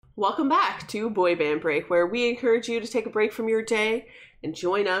Welcome back to Boy Band Break, where we encourage you to take a break from your day and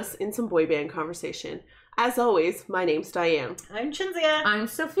join us in some boy band conversation. As always, my name's Diane. I'm Chinzia. I'm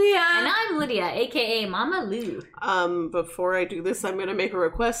Sophia. And I'm Lydia, aka Mama Lou. Before I do this, I'm going to make a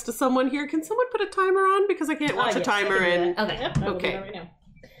request to someone here. Can someone put a timer on? Because I can't watch a timer. And Okay. Yep, I will Okay. do that right now.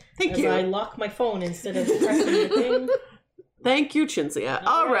 Thank As you. I lock my phone instead of pressing the thing. Thank you, Chinzia.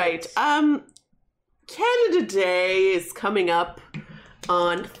 All right. right. Canada Day is coming up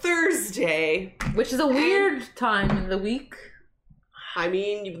on Thursday. Which is a weird time in the week. I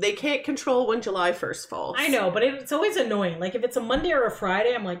mean, they can't control when July 1st falls. I know, but it's always annoying. Like, if it's a Monday or a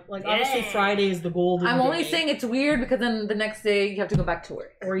Friday, I'm like obviously Friday is the golden I'm only day. saying it's weird because then the next day you have to go back to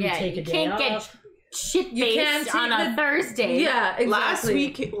work. Or you take a day can't off. get You can't shit-faced on take a the- Thursday. Yeah, exactly.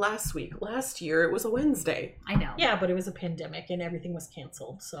 Last year, it was a Wednesday. I know. Yeah, but it was a pandemic and everything was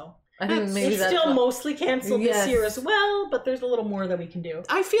canceled, so... I think maybe It's that's still what- mostly canceled Yes. this year as well, but there's a little more that we can do.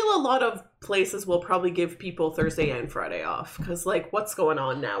 I feel a lot of places will probably give people Thursday and Friday off. Because, like, what's going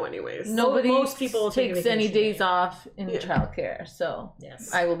on now anyways? Nobody Most people take a takes any vacation days day. off in Yeah. childcare, so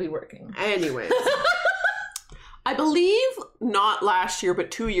Yes. I will be working. Anyways. I believe not last year, but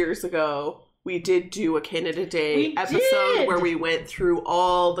 2 years ago, we did do a Canada Day We episode did! where we went through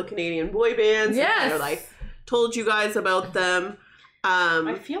all the Canadian boy bands. Yes. And kind of, like, told you guys about them.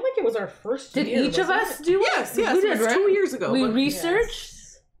 I feel like it was our first Did year, each of wasn't us it? do it? Yes, We it did, was right? 2 years ago. We but- researched?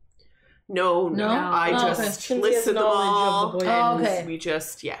 No, No? I Oh, just okay. listed them Cynthia has all. knowledge of the boy and bands. Okay. we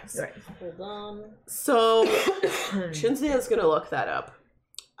just, yes. Right. Hold on. So, Chinzia's going to look that up.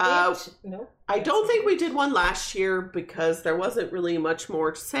 No. I don't think we did one last year because there wasn't really much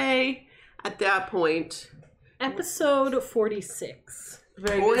more to say at that point. Episode 46.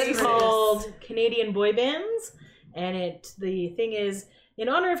 Very Forty good. It's six. called Canadian Boy Bands, and the thing is, in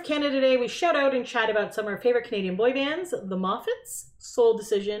honor of Canada Day, we shout out and chat about some of our favorite Canadian boy bands: the Moffats, Soul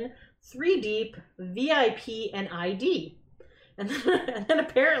Decision, Three Deep, VIP, and ID. And then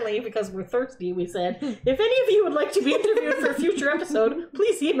apparently, because we're thirsty, we said, if any of you would like to be interviewed for a future episode,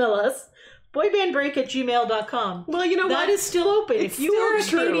 please email us, boybandbreak@gmail.com. Well, you know That what? is still open. It's If you are a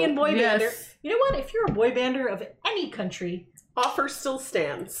still true. Canadian boy bander, Yes. you know what? If you're a boy bander of any country, Offer still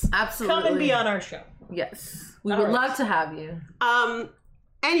stands. Absolutely. come and be on our show. Yes. We All would right. love to have you.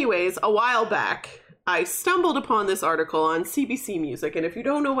 Anyways, a while back, I stumbled upon this article on CBC Music, and if you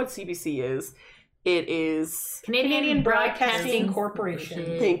don't know what CBC is, it is... Canadian Broadcasting Corporation.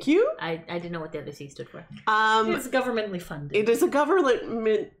 Thank you. I didn't know what the other C stood for. It's governmentally funded. It is a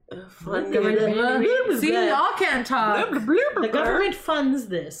government... See, y'all can't talk. The government funds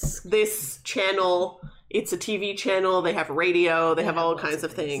this. This channel, it's a TV channel, they have radio, they have all lots kinds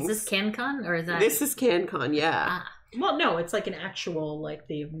of of things. things. Is this CanCon or is that? This is CanCon, yeah. Ah. Well, no, it's like an actual, like,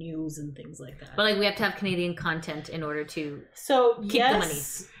 they have news and things like that. But like we have to have Canadian content in order to. So, Keep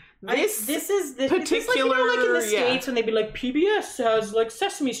yes. This this is like, particular- like in the yeah. States when they'd be like, PBS has like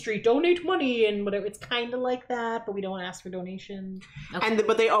Sesame Street, donate money and whatever. It's kind of like that, but we don't ask for donations.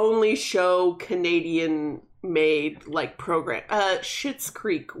 But they only show Canadian made like program. Schitt's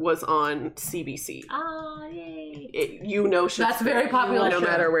Creek was on CBC. Oh yay! You know Schitt's That's a very Creek, popular no show.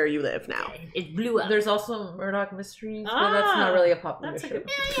 matter where you live now. It blew up. There's also Murdoch Mysteries, but that's not really a popular That's a show.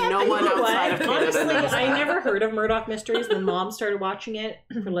 good. No one You know outside what? of Canada Honestly, knows I that. never heard of Murdoch Mysteries. Then Mom started watching it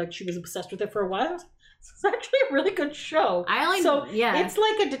for like she was obsessed with it for a while. It's actually a really good show. I only It's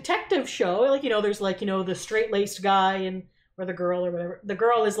like a detective show. Like, you know, there's like, you know, the straight-laced guy and or the girl or whatever. The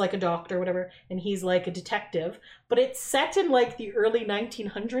girl is like a doctor or whatever, and he's like a detective. But it's set in like the early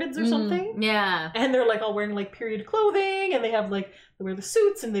 1900s or something. Yeah. And they're like all wearing like period clothing, and they have like they wear the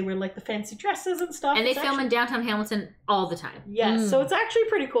suits and they wear like the fancy dresses and stuff. And they It's film actually- in downtown Hamilton all the time. Yes, so it's actually a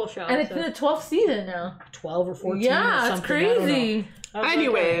pretty cool show. And it's so. in the 12th season now. 12 or 14 or Yeah, something. it's crazy. I don't know.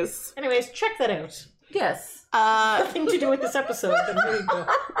 Anyways, Check that out. Yes. Nothing to do with this episode, but there you go.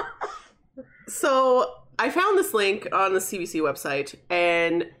 so I found this link on the CBC website,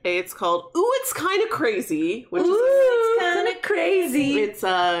 and it's called "Ooh, It's Kind of Crazy," which Ooh, kind of crazy. it's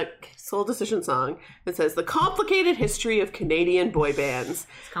a Soul Decision song. It says the complicated history of Canadian boy bands,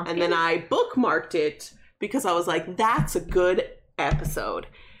 and then I bookmarked it because I was like, "That's a good episode."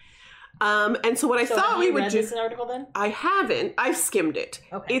 And so what I thought have we you would read do. this article then? I haven't. I skimmed it.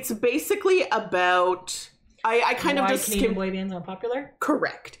 Okay. It's basically about. I kind Why of just Canadian skimmed. boy bands aren't popular?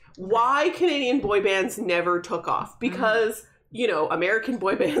 Correct. Why Canadian boy bands never took off? Because you know, American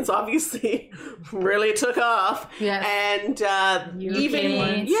boy bands obviously really took off. Yes. And European even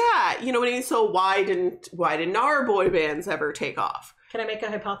ones. yeah, you know what I mean. So why didn't our boy bands ever take off? Can I make a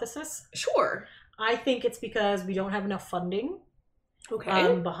hypothesis? Sure. I think it's because we don't have enough funding.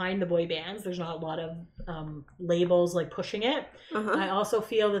 Okay. behind the boy bands. There's not a lot of labels like pushing it. Uh-huh. I also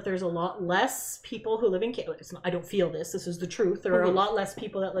feel that there's a lot less people who live in Canada. I don't feel this. This is the truth. There are a lot less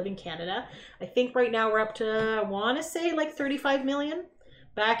people that live in Canada. I think right now we're up to, I want to say, like 35 million.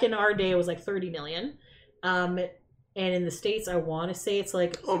 Back in our day, it was like 30 million. And in the States, I want to say it's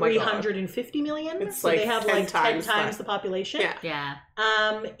like 350 million. It's so like they have 10 like 10 times times the population. Yeah. Yeah.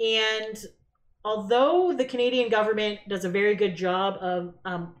 And although the Canadian government does a very good job of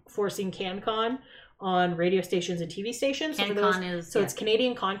forcing CanCon on radio stations and TV stations, it's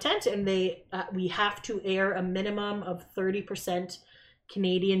Canadian content, and we have to air a minimum of 30%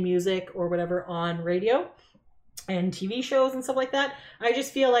 Canadian music or whatever on radio and TV shows and stuff like that. I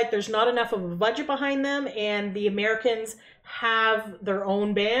just feel like there's not enough of a budget behind them, and the Americans have their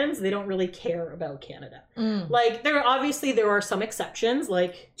own bands. They don't really care about Canada. Like, there are some exceptions,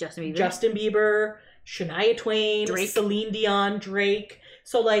 like Justin Bieber, Shania Twain, Drake. Celine Dion, Drake.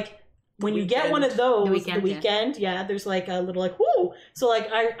 So like when you get one of those, The Weeknd, there's like a little like, whoo. So like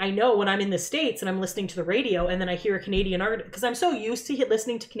I know when I'm in the States and I'm listening to the radio and then I hear a Canadian artist, because I'm so used to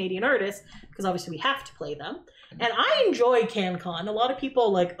listening to Canadian artists, because obviously we have to play them. And I enjoy CanCon. A lot of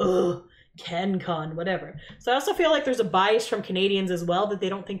people like, ugh, CanCon, whatever. So I also feel like there's a bias from Canadians as well, that they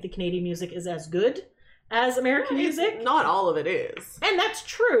don't think the Canadian music is as good as American music. Not all of it is. And that's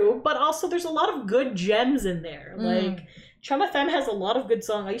true, but also there's a lot of good gems in there. Like, Chum FM has a lot of good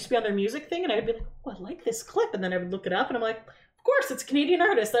songs. I used to be on their music thing, and I'd be like, oh, I like this clip. And then I would look it up, and I'm like, of course, it's a Canadian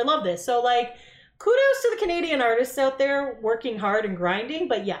artist. I love this. So, like, kudos to the Canadian artists out there working hard and grinding.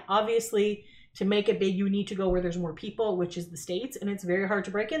 But yeah, obviously, to make it big, you need to go where there's more people, which is the States. And it's very hard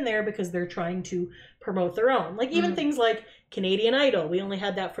to break in there because they're trying to promote their own. Like, even things like Canadian Idol. We only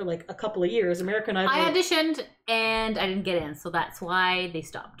had that for like a couple of years. American Idol. I auditioned and I didn't get in, so that's why they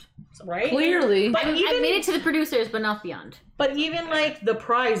stopped. Right? Clearly. But I made it to the producers, but not beyond. But even like the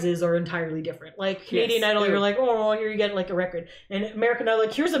prizes are entirely different. Like Canadian Idol, you're like, oh, here you get like a record. And American Idol,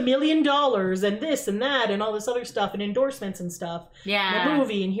 like, here's $1 million and this and that and all this other stuff and endorsements and stuff. Yeah. And a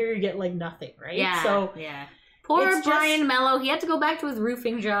movie, and here you get like nothing, right? Yeah. So yeah. Poor it's Brian Mello. He had to go back to his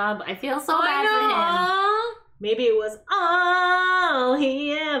roofing job. I feel so bad for him. maybe it was all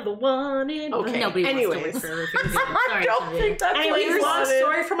he ever wanted. Okay. Nobody Anyways. wants to work for a roofing job. I Sorry, don't think that's what Anyways, you long wanted.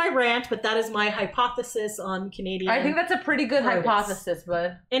 story for my rant, but that is my hypothesis on Canadian. I think that's a pretty good artists. hypothesis,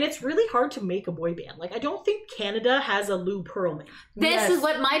 but And it's really hard to make a boy band. Like, I don't think Canada has a Lou Pearlman. This is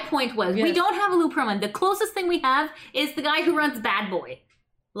what my point was. We Yes. don't have a Lou Pearlman. The closest thing we have is the guy who runs Bad Boy.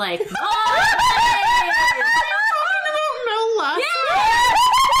 Like, oh, Mel Last. yeah!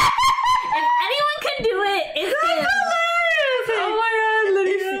 If anyone can do it, it's him. oh my god,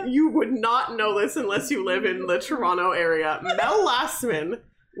 Lydia. If you would not know this unless you live in the Toronto area, Mel Lastman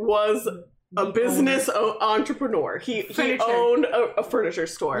was a business entrepreneur. He Furniture. owned a furniture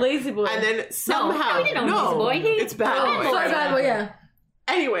store. Lazy boy. And then somehow, he didn't own Lazy Boy. it's Bad Bad Boy. Boy. Sorry, bad boy, yeah.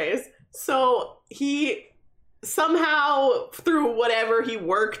 Anyways, so he somehow, through whatever, he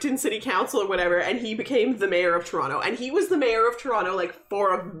worked in city council or whatever, and he became the mayor of Toronto. And he was the mayor of Toronto like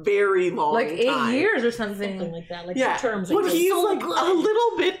for a very long Like 8 time. years or Something something. like that. Like, Yeah, two terms. but Like, he's so like good. a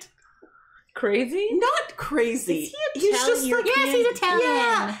little bit Crazy? not crazy. Is he He's just Italian? like Yes, he's Italian.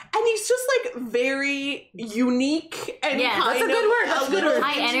 Yeah, and he's just like very unique and Yeah, kind that's a good of word, that's a good word.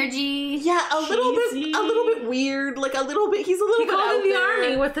 High energy. Yeah, a little Cheesy. bit weird. Like a little bit. He's a little He bit called out in the there.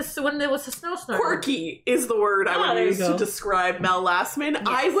 army with the when there was a snowstorm. Quirky is the word I Ah, would there you use to go. describe Mel Lastman.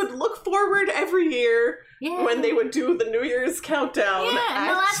 I would look forward every year Yeah. when they would do the New Year's countdown. Yeah, in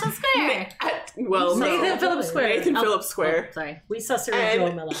the Last Square. Well, no. Nathan Phillips Square. Nathan Oh, Phillips Square. Oh, sorry. we saw Sarah Joe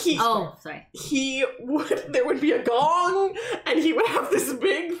And Miller. he, Oh, sorry. there would be a gong, and he would have this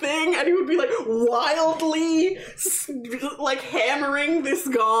big thing, and he would be like wildly like hammering this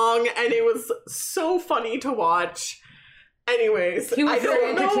gong, and it was so funny to watch. Anyways, He was I very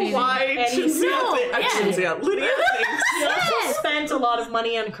don't know entertaining. why And he's- Lydia thinks. He also spent a lot of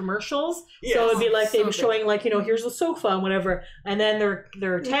money on commercials. Yes. So it'd be like they So were good. showing, like, here's the sofa and whatever. And then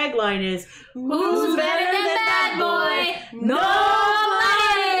their tagline is, Who's better than Bad Boy?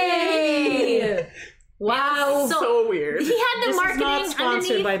 Nobody! Wow. So weird. He had the this is marketing not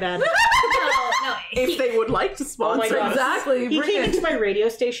sponsored underneath. by Bad Boy. No, If they would like to Oh my sponsor God. us. Exactly. He Bring came it. into my radio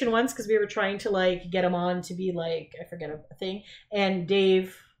station once because we were trying to, like, get him on to be, like, I forget a thing. And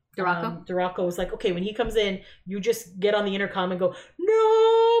Dave Duracco? Duracco was like, okay, when he comes in, you just get on the intercom and go,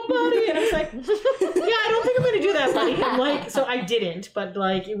 nobody! buddy. And I was like, yeah, I don't think I'm going to do that, buddy. I'm like, so I didn't, but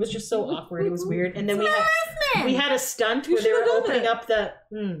like, it was just so awkward. It was weird. And then we had a stunt where they were opening up the,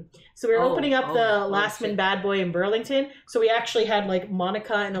 so we were opening up the Last Man Bad Boy in Burlington. So we actually had like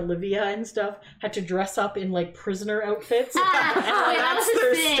Monica and Olivia and stuff had to dress up in like prisoner outfits. That's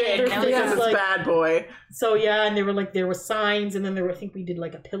their stick because it's Bad Boy. So yeah, and they were like, there were signs, and then there were, I think we did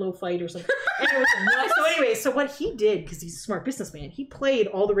like a pillow fight or something. So what he did, because he's a smart businessman, he played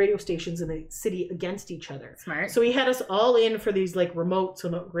all the radio stations in the city against each other. Smart. So he had us all in for these like remotes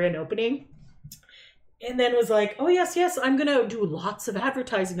on the grand opening. And then was like, oh, yes, I'm going to do lots of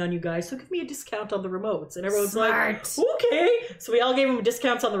advertising on you guys, so give me a discount on the remotes. And everyone's like, okay. So we all gave him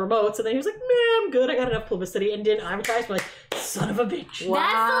discounts on the remotes, and then he was like, man, I'm good. I got enough publicity. And didn't advertise. We're like, son of a bitch. Wow.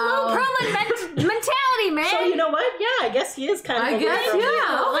 That's the low promo mentality, man. So you know what? Yeah, I guess he is kind of I guess, yeah. Okay,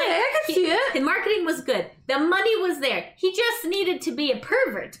 I can see it. The marketing was good. The money was there. He just needed to be a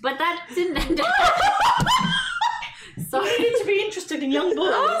pervert, but that didn't end up. So he needed to be interested in young boys.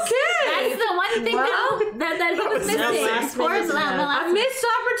 Okay. That's the one thing that he was missing. A missed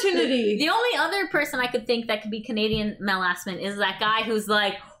opportunity. The only other person I could think that could be Canadian Mel Lastman is that guy who's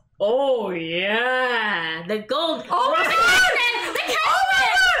like, oh yeah, the gold. Oh my God! The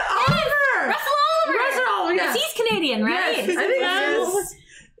Cashman! Oliver! Russell Oliver! Yes. He's Canadian, right? Yes, I think so.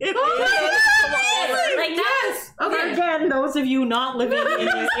 It Oh is. Like yes. Okay. Again, those of you not living in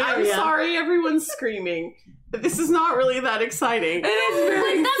this I'm area. sorry, everyone's screaming. This is not really that exciting. It is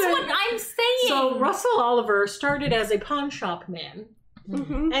very That's what I'm saying. So Russell Oliver started as a pawn shop man.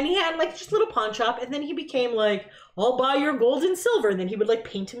 Mm-hmm. And he had like just a little pawn shop, and then he became like, I'll buy your gold and silver. And then he would like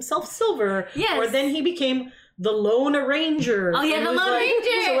paint himself silver. Yes. Or then he became the Lone Arranger. Oh, yeah, And the he was Lone like,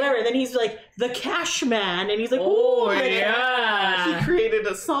 Ranger. So whatever. And then he's like the Cash Man. And he's like, Oh, like, yeah. He created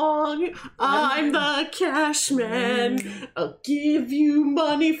a song. I'm the cash man. I'll give you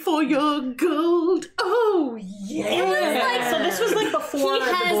money for your gold. Oh, yeah. It was like- So this was like before he the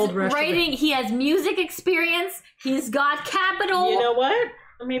has gold rush. writing, he has music experience, he's got capital. You know what?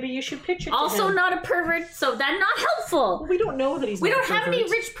 Maybe you should pitch it to Also him. not a pervert, so that's not helpful. We don't know that he's We not don't have any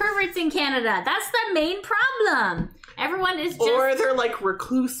pervert. rich perverts in Canada. That's the main problem. Everyone is just... Or they're like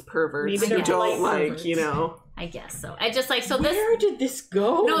recluse perverts Maybe who they're don't polite like, perverts. you know. I guess so. I just like... So this... Where did this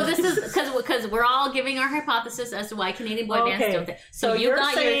go? No, this is because we're all giving our hypothesis as to why Canadian boy bands don't think. So you you're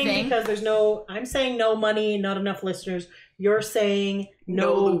got your saying thing. because there's no. I'm saying no money, not enough listeners. You're saying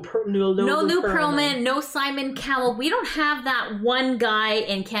no Lou No Lou Pearlman. Pearlman, no Simon Cowell. We don't have that one guy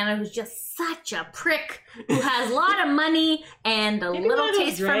in Canada who's just such a prick who has a lot of money and a Maybe little one of those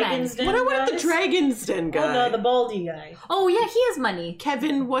taste for men. Dragon's Den What about the guys? Dragon's Den guy? Oh no, the baldy guy. Oh yeah, he has money.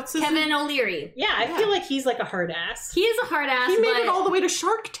 Kevin, what's his name? Kevin O'Leary. Yeah, I feel like he's like a hard ass. He is a hard ass. He made but it all the way to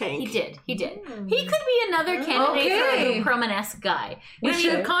Shark Tank. He did. He did. He could be another candidate for a Lou Pearlman-esque guy. You We know,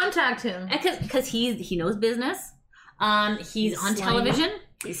 should contact him. because he knows business. He's on slimy. television.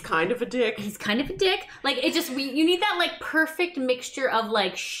 He's kind of a dick. He's kind of a dick. Like it just you need that like perfect mixture of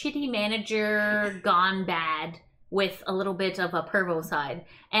like shitty manager gone bad with a little bit of a pervo side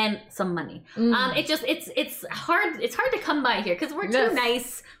and some money. It's hard to come by here because we're too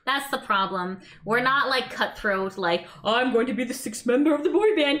nice. That's the problem. We're not like cutthroat. Like I'm going to be the sixth member of the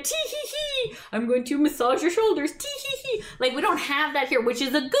boy band. Tee hee hee. I'm going to massage your shoulders. Tee hee hee. Like we don't have that here, which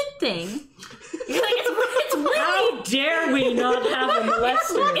is a good thing. Like it's really How dare we not have a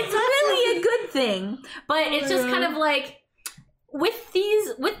molester? it's really a good thing, but it's just kind of like with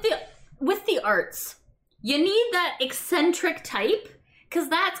the arts, you need that eccentric type because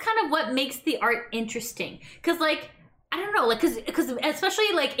that's kind of what makes the art interesting. Because like I don't know, like because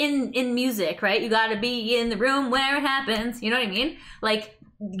especially like in music, right? You got to be in the room where it happens. You know what I mean? Like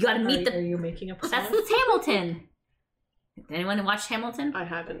you got to meet Are you making up a song? That's Hamilton. Anyone watched Hamilton? I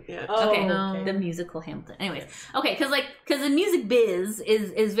haven't yet. Oh, Okay, okay. the musical Hamilton. Anyways, okay, because the music biz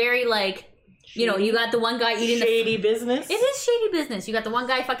is very like, you know, you got the one guy eating shady business. It is shady business. You got the one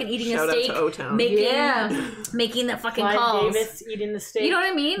guy fucking eating Shout a out steak, to O-Town. making the fucking Clive calls. Davis eating the steak. You know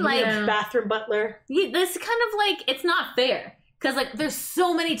what I mean? Like bathroom butler. this kind of like it's not fair because like there's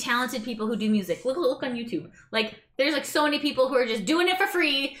so many talented people who do music. Look on YouTube. Like there's like so many people who are just doing it for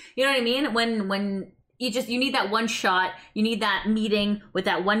free. You know what I mean? When you need that one shot, you need that meeting with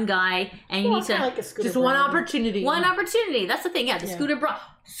that one guy, and you need to like a Scooter Just one Braun. opportunity. one opportunity. That's the thing. Yeah, the Scooter Braun.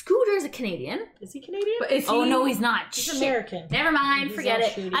 Scooter's a Canadian. Is he Canadian? But is Oh he- no, he's not. He's Shit. American. Never mind. He's Forget all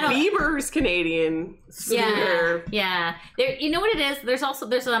it. shady. I don't. Bieber's Canadian. Yeah, Scooter. yeah. There, you know what it is. There's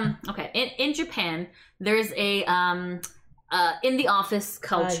okay in Japan. There's a in the office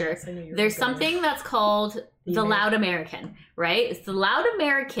culture. yes, I knew you were There's going something that's called the loud American, right? It's the loud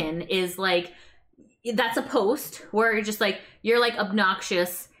American is like that's a post where you're just like you're like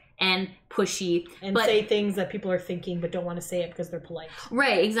obnoxious and pushy. And but, say things that people are thinking but don't want to say it because they're polite.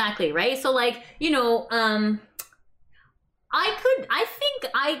 Right, exactly, right? So, like, you know, I think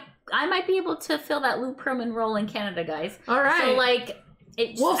I might be able to fill that Lou Pearlman role in Canada, guys. All right. So, like,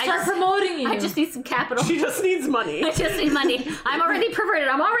 we'll start promoting you. I just need some capital. She just needs money. I just need money. I'm already perverted.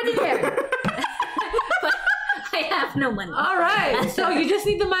 I'm already there. But I have no money. All right. So you just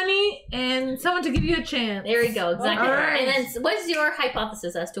need the money and someone to give you a chance. There we go. Exactly. All right. And then what's your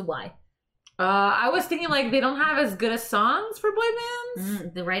hypothesis as to why? I was thinking like they don't have as good as songs for boy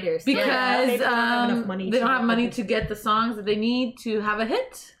bands The writers. because they don't have enough money they to don't have make money it. to get the songs that they need to have a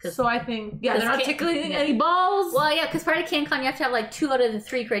hit. So I think they're not articulating yeah. any balls. Well, yeah, because part of CanCon you have to have like 2 out of the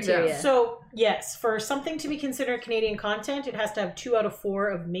 3 criteria. Yeah. So, yes, for something to be considered Canadian content, it has to have 2 out of 4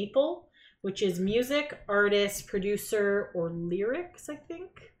 of Maple, which is music, artist, producer, or lyrics, I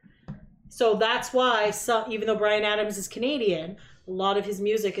think. So that's why, even though Bryan Adams is Canadian, a lot of his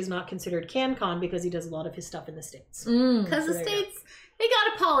music is not considered CanCon because he does a lot of his stuff in the States. Because So the there you States, they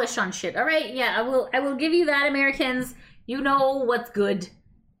got to polish on shit. All right, yeah, I will give you that, Americans. You know what's good.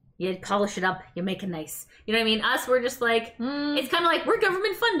 You polish it up. You make it nice. You know what I mean? Us, we're just like, it's kind of like, we're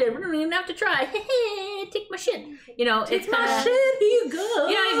government funded. We don't even have to try. Hey, take my shit. You know, it's kind of, Here you go.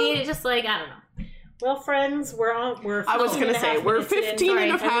 you know what I mean? It's just like, I don't know. Well, friends, we're I was going to say, we're 15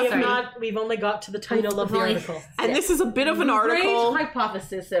 and a half minutes. We've only got to the title of the Only- article. And this is a bit of an article. Great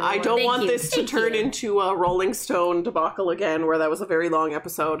hypothesis, everyone. I don't Thank want you. this to Thank turn you. into a Rolling Stone debacle again, where that was a very long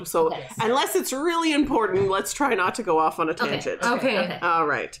episode. So, Yes. unless it's really important, let's try not to go off on a tangent. Okay. All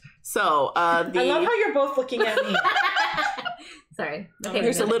right. So, I love how you're both looking at me. Sorry. Okay,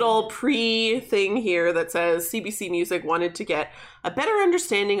 there's a we're good. little pre-thing here that says CBC Music wanted to get a better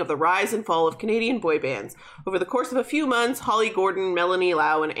understanding of the rise and fall of Canadian boy bands. Over the course of a few months, Holly Gordon, Melanie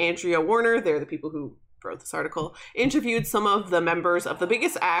Lau, and Andrea Warner, they're the people who wrote this article, interviewed some of the members of the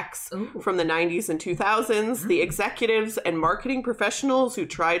biggest acts from the 90s and 2000s, the executives and marketing professionals who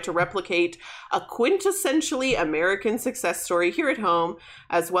tried to replicate a quintessentially American success story here at home,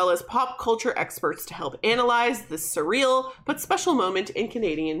 as well as pop culture experts to help analyze this surreal but special moment in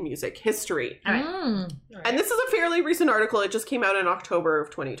Canadian music history. All right. And this is a fairly recent article. It just came out in October of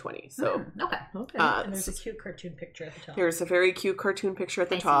 2020. So Okay. Okay. And there's a cute cartoon picture at the top. there's a very cute cartoon picture at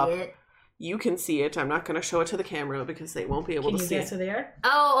the I top. see it. You can see it. I'm not going to show it to the camera because they won't be able Can to you see guess it. who they are?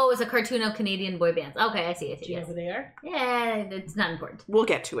 Oh, it's a cartoon of Canadian boy bands. Okay, I see. Do you know Yes. who they are? Yeah, it's not important. We'll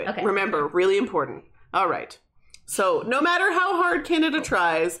get to it. Okay. Remember, really important. All right. So, no matter how hard Canada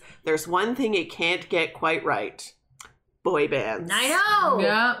tries, there's one thing it can't get quite right. Boy bands. I know.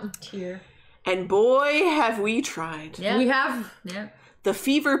 Yeah. Tear. And boy, have we tried. Yeah. We have. Yeah. The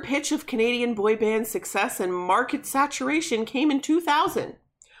fever pitch of Canadian boy band success and market saturation came in 2000.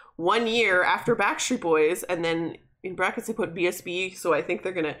 1 year after Backstreet Boys, and then in brackets they put BSB, so I think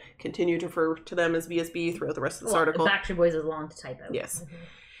they're going to continue to refer to them as BSB throughout the rest of this article. Backstreet Boys is long to type out. Yes.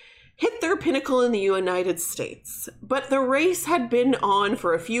 Hit their pinnacle in the United States. But the race had been on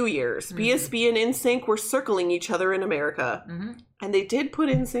for a few years. BSB and NSYNC were circling each other in America. And they did put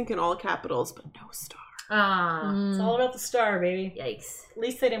NSYNC in all capitals, but no star. It's all about the star, baby. Yikes. At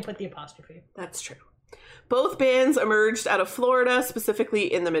least they didn't put the apostrophe. That's true. Both bands emerged out of Florida,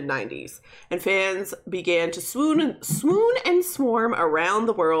 specifically in the mid-90s, and fans began to swoon and swarm around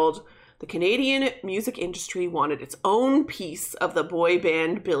the world. The Canadian music industry wanted its own piece of the boy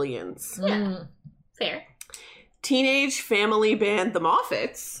band billions. Yeah. Fair. Teenage family band The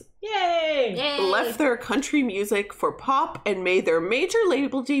Moffats Yay! Yay. left their country music for pop and made their major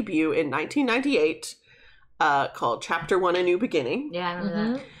label debut in 1998, called Chapter 1: A New Beginning. Yeah, I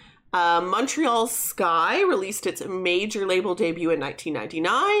remember that. Montreal Sky released its major label debut in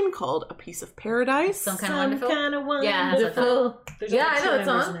 1999 called A Piece of Paradise. Some kind of Some wonderful. kind of one. Yeah, that's what I thought. There's Yeah, only I two know that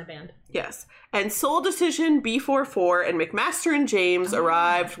members song. in that band. Yes. And Soul Decision, B44, and McMaster and James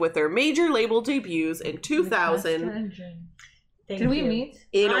arrived with their major label debuts in 2000 Thank Can we you. meet?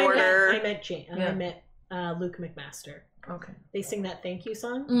 in I order. met Jane. Yeah. I met Luke McMaster. Okay. They sing that thank you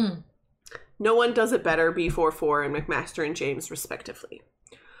song. No one does it better, B44 and McMaster and James, respectively.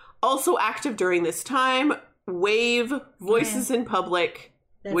 Also active during this time, Wave, Voices in Public,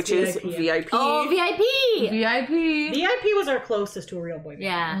 That's which is VIP. VIP. Oh, VIP. VIP. VIP was our closest to a real boy band.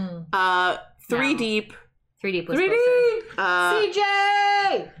 Yeah. 3 No. Deep, 3D was 3D. closer.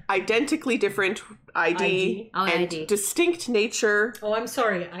 CJ! Identically Different, ID, ID. Oh, and ID. Distinct Nature. Oh, I'm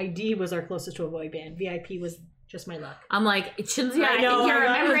sorry. ID was our closest to a boy band. VIP was just my luck. I'm like, it shouldn't. Yeah, I I, know, think you're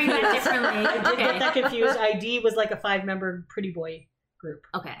I know. remembering that differently. I did get that Okay. confused. ID was like a 5-member pretty boy group.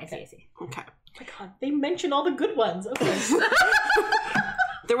 Okay, I see. Okay. Oh my god, they mentioned all the good ones. Okay.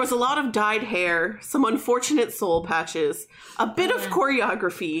 There was a lot of dyed hair, some unfortunate soul patches, a bit of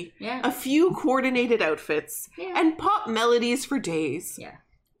choreography, a few coordinated outfits, and pop melodies for days. Yeah.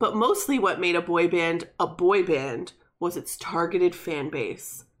 But mostly what made a boy band was its targeted fan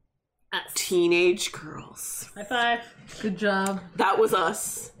base. Us. Teenage girls. High five. Good job. That was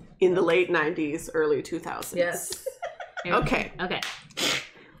us in the late 90s, early 2000s. Yes. Okay.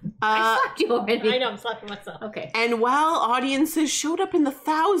 I slapped you already. I know, I'm slapping myself. Okay. And while audiences showed up in the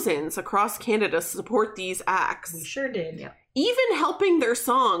thousands across Canada to support these acts, We sure did. Yep. even helping their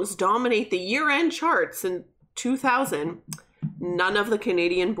songs dominate the year-end charts in 2000, none of the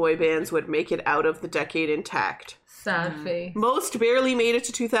Canadian boy bands would make it out of the decade intact. Sad face. Most barely made it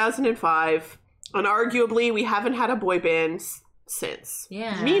to 2005, and arguably we haven't had a boy band since.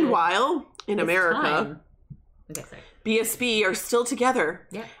 Yeah. Meanwhile, in It's America, time. Okay, sorry. BSB are still together.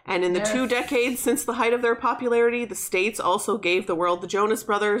 Yeah. And in the 2 decades since the height of their popularity, the States also gave the world the Jonas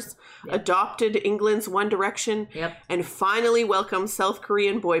Brothers, adopted England's One Direction, and finally welcomed South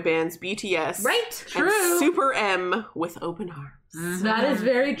Korean boy bands BTS. Right. And True. Super M with open arms. That is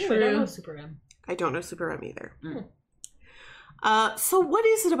very Ooh, I don't know true. Super M. I don't know Super M either. So what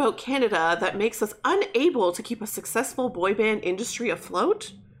is it about Canada that makes us unable to keep a successful boy band industry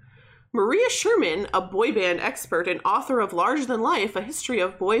afloat? Maria Sherman, a boy band expert and author of Larger Than Life, A History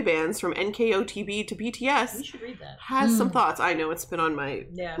of Boy Bands from NKOTB to You BTS, should read that. has some thoughts. I know it's been on my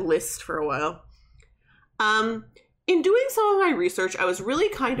Yeah. list for a while. In doing some of my research, I was really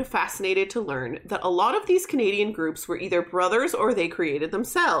kind of fascinated to learn that a lot of these Canadian groups were either brothers or they created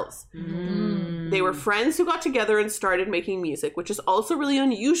themselves. They were friends who got together and started making music, which is also really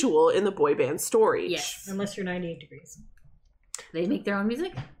unusual in the boy band story. Yes. Unless you're 98 Degrees. They make their own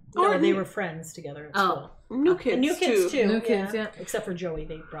music? Or they were friends together at school. New Kids, And New Kids too. New Kids, yeah. Except for Joey,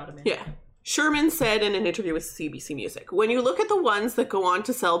 they brought him in. Yeah. Sherman said in an interview with CBC Music, when you look at the ones that go on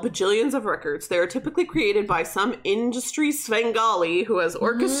to sell bajillions of records, they are typically created by some industry Svengali who has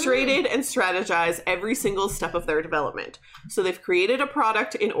orchestrated and strategized every single step of their development. So they've created a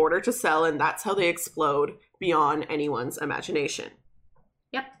product in order to sell, and that's how they explode beyond anyone's imagination.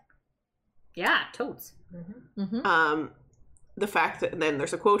 Yep. Yeah, totes. The fact that, then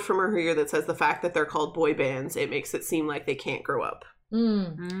there's a quote from her here that says, the fact that they're called boy bands, it makes it seem like they can't grow up.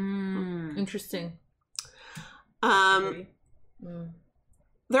 Interesting. There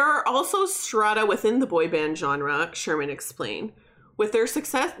are also strata within the boy band genre, Sherman explained. With the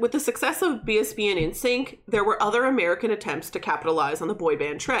success of BSB and NSYNC, there were other American attempts to capitalize on the boy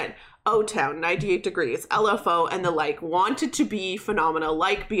band trend. O-Town, 98 Degrees, LFO, and the like wanted to be phenomena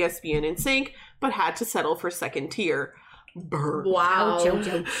like BSB and NSYNC, but had to settle for second tier. Burn. Wow.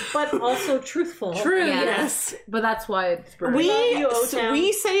 But also truthful. True. Yes. But that's why it's burned. love you, O-Town.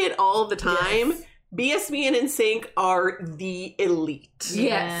 We say it all the time. BSB and NSYNC are the elite.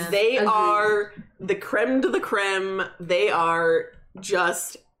 Yes. They Agreed. are the creme de la creme. They are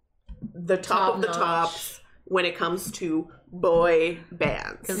just the top of the Top-notch. tops when it comes to boy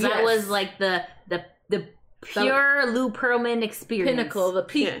bands. Because that was like the pure Lou Pearlman experience. Pinnacle, the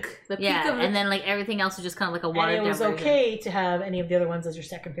peak. The peak Yeah, of and then like everything else was just kind of like a And watered it down was version. okay to have any of the other ones as your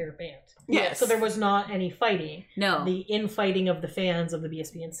second favorite band. Yes. So there was not any fighting. No. The infighting of the fans of the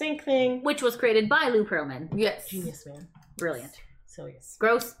BSB and Sync thing. Which was created by Lou Pearlman. Yes. Genius, man. Brilliant. So yes.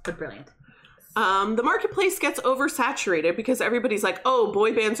 Gross, but brilliant. The marketplace gets oversaturated because everybody's like, oh,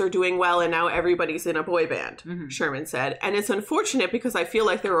 boy bands are doing well and now everybody's in a boy band, Sherman said. And it's unfortunate because I feel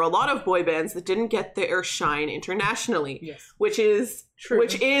like there were a lot of boy bands that didn't get their shine internationally. Yes. Which is True.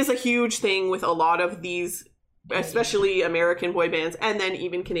 Which is a huge thing with a lot of these, especially American boy bands and then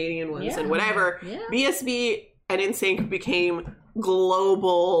even Canadian ones and whatever. Yeah. BSB and NSYNC became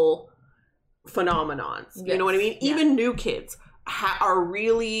global phenomenons. You know what I mean? Even New Kids are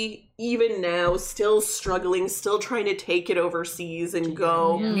really, even now, still struggling, still trying to take it overseas and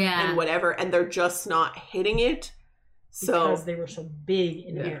go and whatever, and they're just not hitting it. So Because they were so big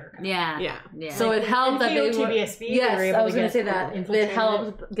in America. yeah. So it helped that they were. KOTBSB, they Yes, were able I was to going get to say that. infiltrated. It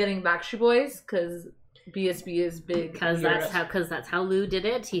helped getting Backstreet Boys because BSB is big. Because in that's Europe. that's how Lou did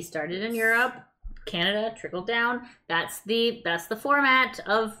it. He started in Europe, Canada, trickled down. That's the format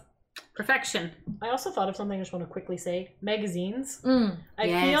of perfection. I also thought of something I just want to quickly say. Magazines. I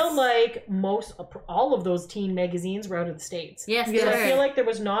Yes. feel like all of those teen magazines were out of the States. Yes, Yes. So I sure. feel like there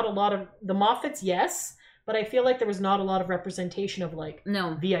was not a lot of the Moffats, yes, but I feel like there was not a lot of representation of like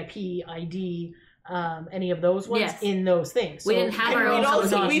No. VIP, ID, any of those ones Yes. in those things. We didn't have And our own we'd also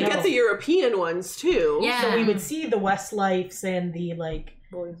television we'd show. get the European ones too. Yeah. So we would see the Westlifes and the like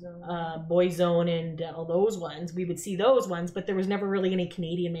Boyzone and all those ones. We would see those ones, but there was never really any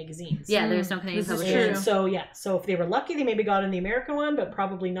Canadian magazines. Yeah, there's no Canadian This is publication. true. So if they were lucky, they maybe got in the American one, but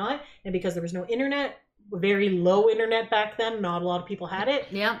probably not. And because there was no internet, very low internet back then, not a lot of people had it.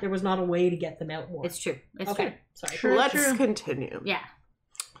 Yeah, There was not a way to get them out more. it's true. It's okay. true. Sorry. True. Let's continue. Yeah.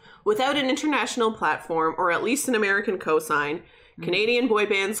 Without an international platform, or at least an American cosign, Canadian boy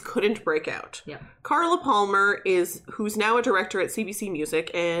bands couldn't break out. Yep. Carla Palmer who's now a director at CBC Music,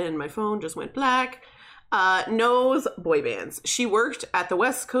 and my phone just went black, knows boy bands. She worked at the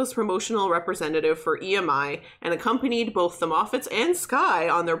West Coast promotional representative for EMI and accompanied both the Moffats and Sky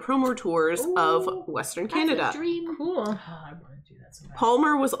on their promo tours of Western Canada. That's a dream. Cool. Oh, I want to do that so bad.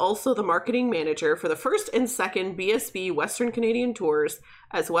 Palmer was also the marketing manager for the first and second BSB Western Canadian tours,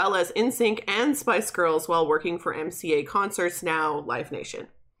 as well as NSYNC and Spice Girls while working for MCA Concerts, now Live Nation.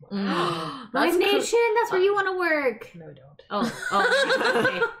 Live That's Nation, that's where you want to work. No, I don't. Oh,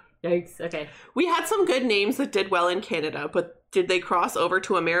 okay. Yikes. Okay. We had some good names that did well in Canada, but did they cross over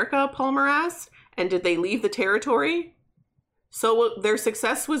to America, Palmer asked? And did they leave the territory? So their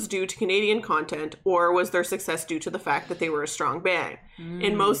success was due to Canadian content, or was their success due to the fact that they were a strong band?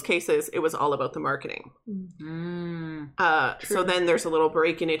 In most cases, it was all about the marketing. So then there's a little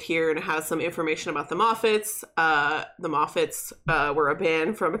break in it here, and it has some information about the Moffats. The Moffats were a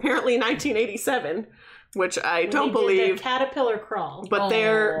band from apparently 1987, which I don't They did believe. the caterpillar crawl. But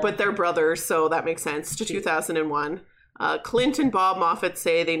they're brothers, so that makes sense, to 2001. Clint and Bob Moffat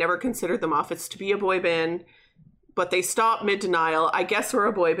say they never considered the Moffats to be a boy band, but they stopped mid-denial. I guess we're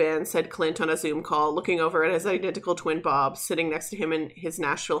a boy band, said Clint on a Zoom call, looking over at his identical twin Bob, sitting next to him in his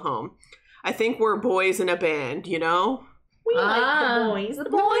Nashville home. I think we're boys in a band, you know? We like the boys. The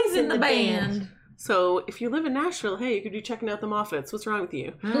boys in the band. So if you live in Nashville, hey, you could be checking out the Moffats. What's wrong with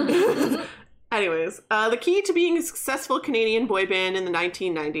you? Anyways, the key to being a successful Canadian boy band in the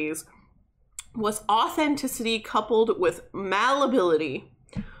 1990s was authenticity coupled with malleability.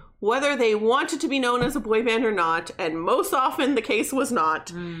 Whether they wanted to be known as a boy band or not, and most often the case was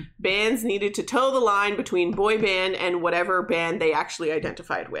not, bands needed to toe the line between boy band and whatever band they actually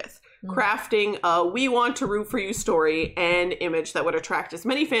identified with, crafting a "we want to root for you" story and image that would attract as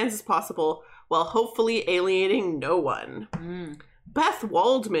many fans as possible while hopefully alienating no one. Beth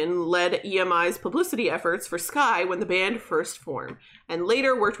Waldman led EMI's publicity efforts for Sky when the band first formed, and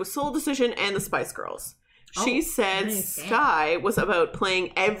later worked with Soul Decision and the Spice Girls. She said nice. Sky was about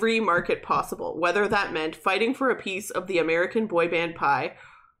playing every market possible, whether that meant fighting for a piece of the American boy band pie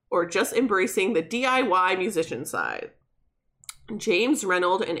or just embracing the DIY musician side. James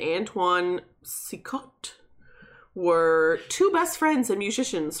Reynolds and Antoine Sicot were two best friends and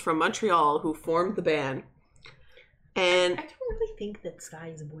musicians from Montreal who formed the band. And I don't really think that Sky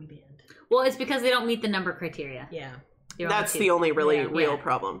is a boy band. Well, it's because they don't meet the number criteria. Yeah. that's the only really real Yeah.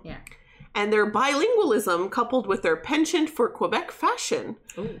 problem. Yeah. And their bilingualism, coupled with their penchant for Quebec fashion,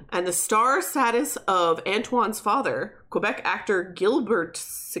 and the star status of Antoine's father, Quebec actor Gilbert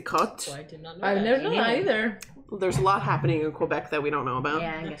Sicot. Well, I did not know I've that. never known that either. There's a lot happening in Quebec that we don't know about.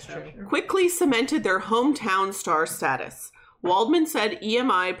 Yeah, I guess so. Quickly cemented their hometown star status. Waldman said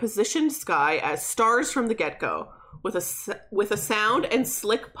EMI positioned Sky as stars from the get-go, with a sound and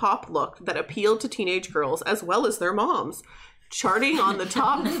slick pop look that appealed to teenage girls as well as their moms, charting on the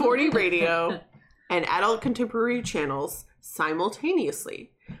top 40 radio and adult contemporary channels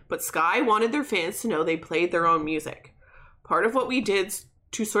simultaneously. But Sky wanted their fans to know they played their own music. Part of what we did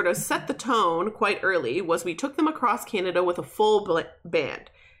to sort of set the tone quite early was we took them across Canada with a full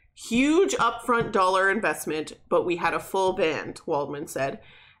band. Huge upfront dollar investment, but we had a full band, Waldman said.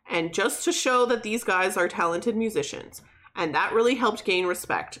 And just to show that these guys are talented musicians. And that really helped gain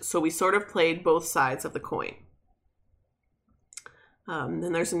respect, so we sort of played both sides of the coin.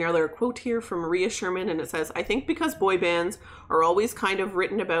 Then there's another quote here from Maria Sherman, and it says, I think because boy bands are always kind of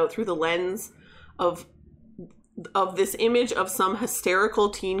written about through the lens of this image of some hysterical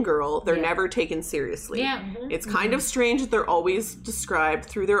teen girl, they're never taken seriously. Yeah. It's kind of strange that they're always described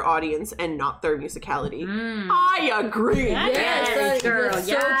through their audience and not their musicality. I agree. Yes, girl, that's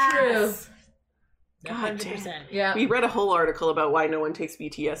yes. so true. God damn. 100%. Yeah. We read a whole article about why no one takes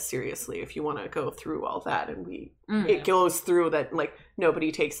BTS seriously, if you want to go through all that. And it goes through that, like,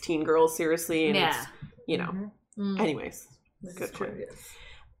 nobody takes teen girls seriously. And it's, you know. Anyways. Good point.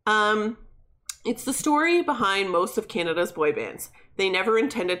 It's the story behind most of Canada's boy bands. They never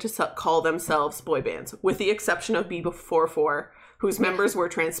intended to call themselves boy bands, with the exception of B44, whose members were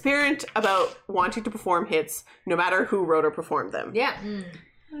transparent about wanting to perform hits, no matter who wrote or performed them. Yeah.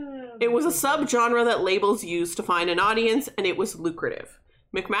 It was a subgenre that labels used to find an audience, and it was lucrative.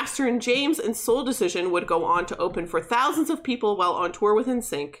 McMaster and James and Soul Decision would go on to open for thousands of people while on tour with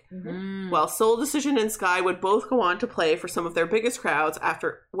NSYNC, while Soul Decision and Sky would both go on to play for some of their biggest crowds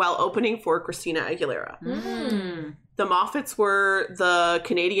while opening for Christina Aguilera. The Moffats were the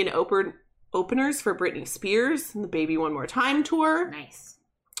Canadian openers for Britney Spears and the Baby One More Time tour. Nice.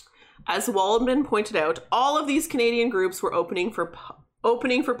 As Waldman pointed out, all of these Canadian groups were opening for pop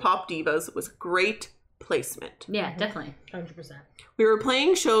divas. It was great placement. Yeah, definitely. 100%. We were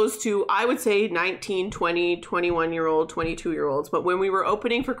playing shows to, I would say, 19, 20, 21-year-old, 22-year-olds. But when we were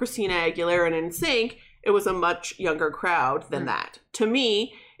opening for Christina Aguilera and NSYNC, it was a much younger crowd than that. To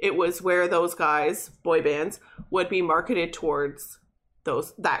me, it was where those guys, boy bands, would be marketed towards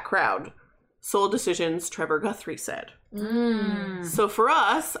that crowd. Soul Decision's Trevor Guthrie said. So for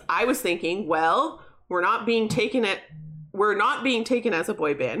us, I was thinking, well, we're not being taken as a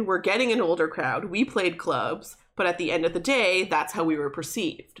boy band. We're getting an older crowd. We played clubs. But at the end of the day, that's how we were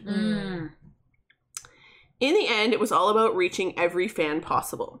perceived. In the end, it was all about reaching every fan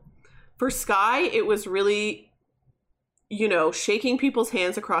possible. For Sky, it was really, shaking people's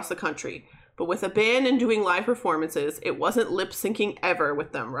hands across the country. But with a band and doing live performances, it wasn't lip syncing ever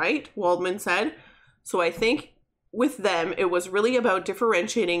with them, right? Waldman said. So I think with them, it was really about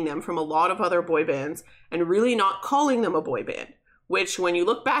differentiating them from a lot of other boy bands and really not calling them a boy band. Which, when you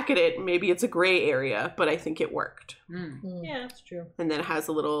look back at it, maybe it's a gray area, but I think it worked. Yeah, that's true. And then it has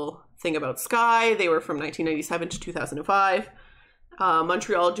a little thing about Sky. They were from 1997 to 2005.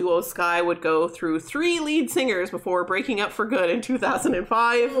 Montreal duo Sky would go through 3 lead singers before breaking up for good in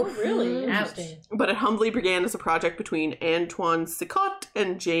 2005. Oh, really? Interesting. But it humbly began as a project between Antoine Sicot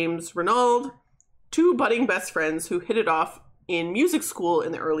and James Renaud, 2 budding best friends who hit it off in music school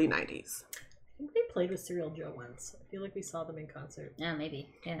in the early 90s. I think they played with Serial Joe once. I feel like we saw them in concert. Yeah, maybe.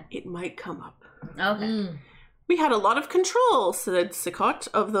 Yeah. It might come up. Okay. We had a lot of control, said Sicot,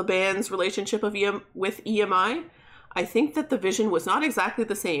 of the band's relationship with EMI. I think that the vision was not exactly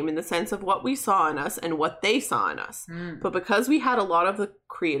the same in the sense of what we saw in us and what they saw in us. But because we had a lot of the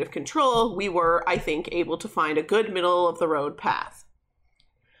creative control, we were, I think, able to find a good middle-of-the-road path.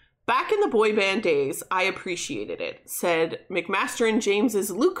 Back in the boy band days, I appreciated it, said McMaster and James's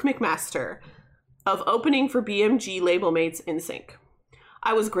Luke McMaster, of opening for BMG label mates NSYNC.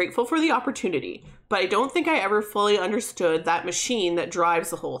 I was grateful for the opportunity, but I don't think I ever fully understood that machine that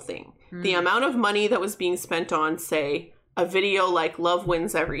drives the whole thing. The amount of money that was being spent on, say, a video like Love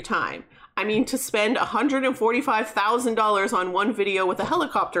Wins Every Time. I mean, to spend $145,000 on one video with a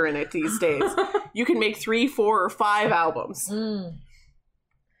helicopter in it these days, you can make 3, 4, or 5 albums. Okay.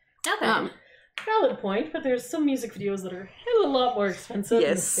 Valid point, but there's some music videos that are a lot more expensive.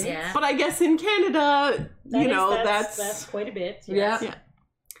 Yes, in the States. but I guess in Canada, that's quite a bit. Yes. Yeah.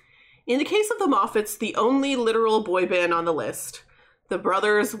 In the case of the Moffats, the only literal boy band on the list, the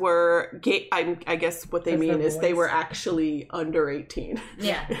brothers were gay. I guess what they mean is they were actually under 18.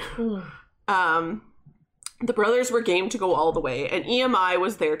 Yeah. The brothers were game to go all the way, and EMI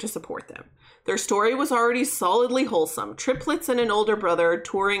was there to support them. Their story was already solidly wholesome, triplets and an older brother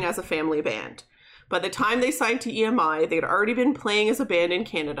touring as a family band. By the time they signed to EMI, they had already been playing as a band in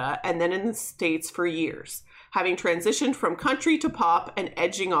Canada and then in the States for years, having transitioned from country to pop and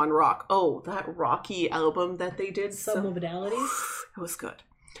edging on rock. Oh, that Rocky album that they did. Some modalities. It was good.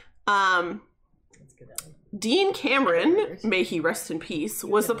 That's good album. Dean Cameron, may he rest in peace,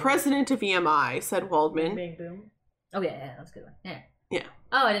 was the president of EMI, said Waldman. Bang Boom. Oh, yeah, that's a good one. Yeah. Yeah.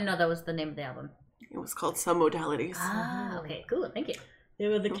 Oh, I didn't know that was the name of the album. It was called Some Modalities. Ah, okay, cool. Thank you. They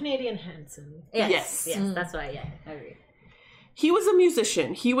were the Canadian Hanson. Yes, that's why, I agree. He was a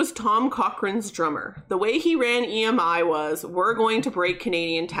musician. He was Tom Cochran's drummer. The way he ran EMI was, we're going to break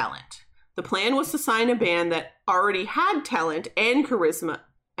Canadian talent. The plan was to sign a band that already had talent and charisma,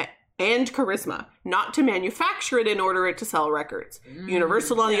 not to manufacture it in order to sell records.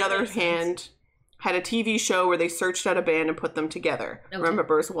 Universal, on the other hand, had a TV show where they searched out a band and put them together. Okay.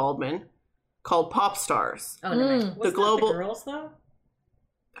 Remembers Waldman, called Pop Stars. Oh, never mind. Was global the girls though?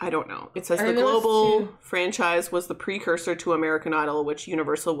 I don't know. It says the Global franchise was the precursor to American Idol, which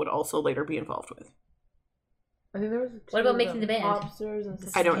Universal would also later be involved with. I think there was What about making the band? Popstars and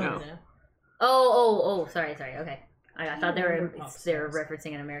I don't know. Oh, sorry, okay. I thought they were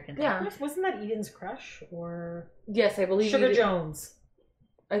referencing an American thing. Yeah. Wasn't that Eden's Crush or Yes, I believe Sugar Jones?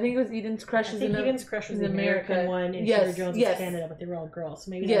 I think it was Eden's Crush. I think Eden's Crush was the American one, and Sugar Jones was Canada, but they were all girls.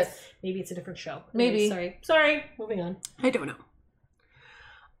 So maybe maybe it's a different show. Maybe. Sorry. Moving on. I don't know.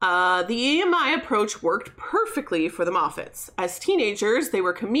 The EMI approach worked perfectly for the Moffats. As teenagers, they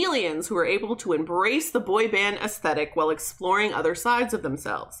were chameleons who were able to embrace the boy band aesthetic while exploring other sides of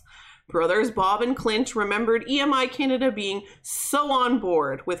themselves. Brothers Bob and Clint remembered EMI Canada being so on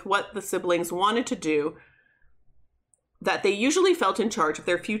board with what the siblings wanted to do that they usually felt in charge of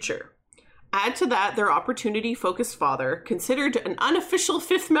their future. Add to that their opportunity-focused father, considered an unofficial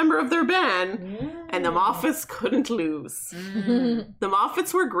fifth member of their band, and the Moffats couldn't lose. The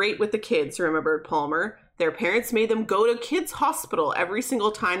Moffats were great with the kids, remembered Palmer. Their parents made them go to kids' hospital every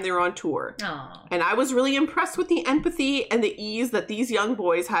single time they were on tour. Aww. And I was really impressed with the empathy and the ease that these young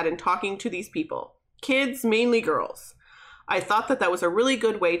boys had in talking to these people. Kids, mainly girls. I thought that was a really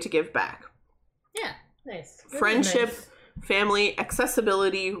good way to give back. Yeah. Nice. Friendship, Nice. family,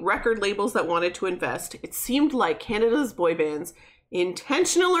 accessibility, record labels that wanted to invest. It seemed like Canada's boy bands,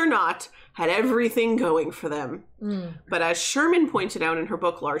 intentional or not, had everything going for them. But as Sherman pointed out in her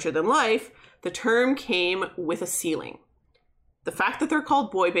book Larger Than Life, the term came with a ceiling. The fact that they're called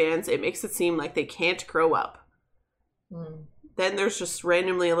boy bands, it makes it seem like they can't grow up. Then there's just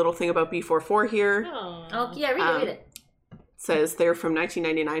randomly a little thing about B44 here. Oh, yeah, read it. It says they're from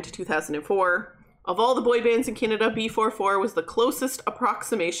 1999 to 2004. Of all the boy bands in Canada, B44 was the closest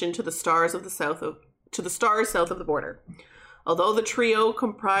approximation to the stars south of the border. Although the trio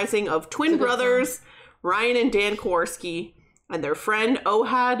comprising of twin brothers, Ryan and Dan Kowarski, and their friend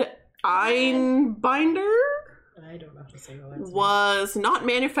Ohad Einbinder I don't know how to say that. was not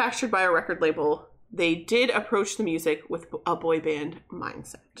manufactured by a record label, they did approach the music with a boy band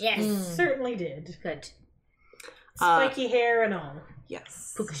mindset. Yes. Certainly did. Good. Spiky hair and all.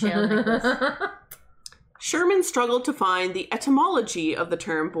 Yes. Puka shell necklace. Sherman struggled to find the etymology of the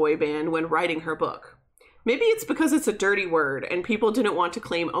term boy band when writing her book. Maybe it's because it's a dirty word and people didn't want to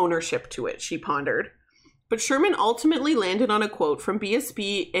claim ownership to it, she pondered. But Sherman ultimately landed on a quote from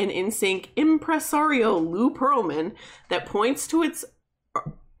BSB and NSYNC impresario Lou Pearlman that points to its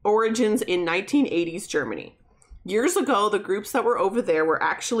origins in 1980s Germany. Years ago, the groups that were over there were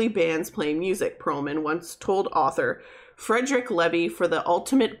actually bands playing music, Pearlman once told author Frederick Levy for the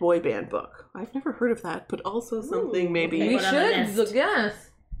Ultimate Boy Band book. I've never heard of that, but also something maybe... okay. We Put on the should, list. yes.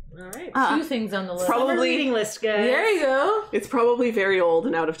 All right. Two things on the list. Probably- Summer reading list, guys. There you go. It's probably very old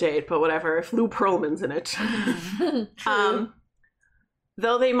and out of date, but whatever, if Lou Pearlman's in it.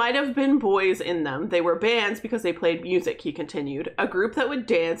 Though they might have been boys in them, they were bands because they played music, he continued. A group that would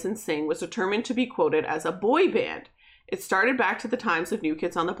dance and sing was determined to be quoted as a boy band. It started back to the times of New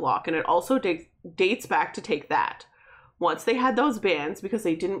Kids on the Block, and it also dates back to Take That. Once they had those bands, because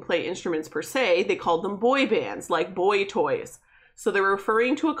they didn't play instruments per se, they called them boy bands, like boy toys. So they're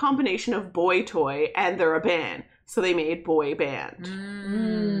referring to a combination of boy toy and they're a band. So they made boy band.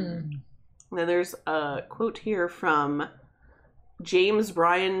 And then there's a quote here from James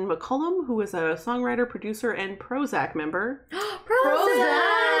Brian McCullum, who is a songwriter, producer, and Prozac member.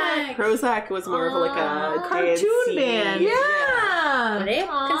 Prozac! Prozac was more of like a cartoon dancey- band. Yeah. Were they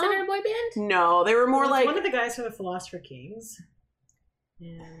Aw. considered a boy band? No, they were more It's like... one of the guys from the Philosopher Kings.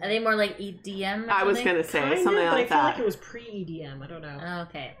 Are they more like EDM? I was going to say something but like I feel that. like it was pre-EDM. I don't know. Oh,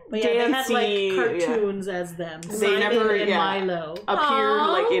 okay. But yeah, they had Dancey, like cartoons as them. They Simon never- and yeah. Milo. Appeared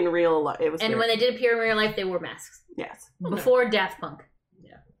Aw. like in real life. It was And weird. when they did appear in real life, they wore masks. Yes. Before Daft Punk.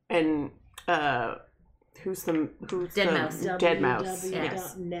 And who's Deadmau5. Deadmau5.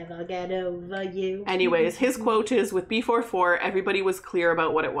 Yes. Never get over you. Anyways, his quote is, with B44, everybody was clear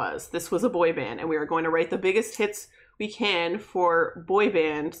about what it was. This was a boy band, and we are going to write the biggest hits we can for boy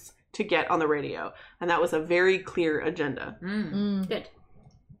bands to get on the radio. And that was a very clear agenda. Good.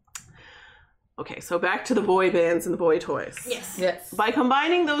 Okay, so back to the boy bands and the boy toys. Yes. Yes. By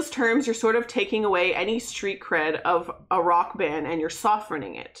combining those terms, you're sort of taking away any street cred of a rock band and you're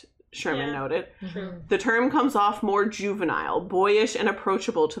softening it, Sherman noted. The term comes off more juvenile, boyish, and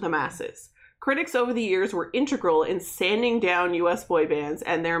approachable to the masses. Critics over the years were integral in sanding down U.S. boy bands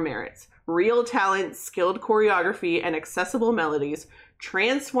and their merits. Real talent, skilled choreography, and accessible melodies,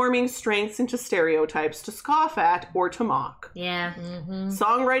 transforming strengths into stereotypes to scoff at or to mock. Yeah.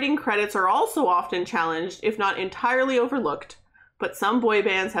 Songwriting credits are also often challenged, if not entirely overlooked, but some boy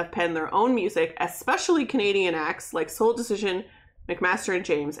bands have penned their own music, especially Canadian acts like Soul Decision, McMaster and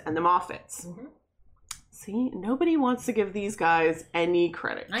James, and the Moffats. See, nobody wants to give these guys any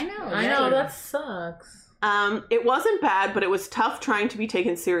credit. I know. I know, that sucks. It wasn't bad, but it was tough trying to be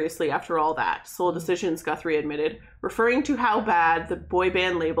taken seriously after all that, Soul Decisions, Guthrie admitted, referring to how bad the boy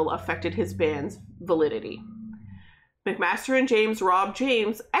band label affected his band's validity. McMaster and James, Rob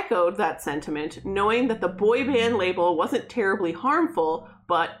James, echoed that sentiment, knowing that the boy band label wasn't terribly harmful,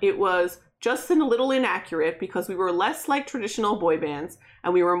 but it was just a little inaccurate because we were less like traditional boy bands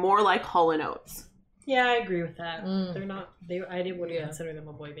and we were more like Hall & Oates. Yeah, I agree with that. They're not. I wouldn't consider them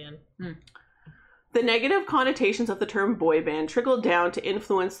a boy band. The negative connotations of the term boy band trickled down to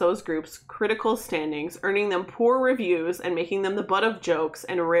influence those groups' critical standings, earning them poor reviews and making them the butt of jokes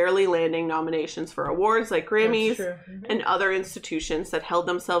and rarely landing nominations for awards like Grammys and other institutions that held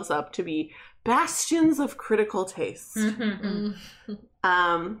themselves up to be bastions of critical taste.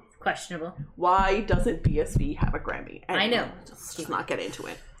 Questionable. Why doesn't BSB have a Grammy? I know. Let's not get into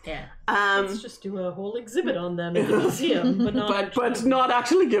it. Yeah. Let's just do a whole exhibit on them in the museum, but not but not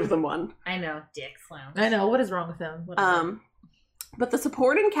actually give them one. I know, dick clowns. I know. What is wrong with them? But the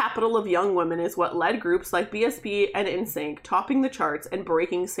support and capital of young women is what led groups like BSB and NSYNC topping the charts and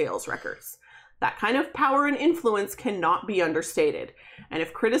breaking sales records. That kind of power and influence cannot be understated. And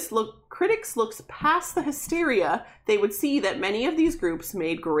if critics looked past the hysteria, they would see that many of these groups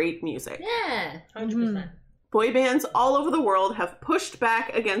made great music. Yeah. 100%. Boy bands all over the world have pushed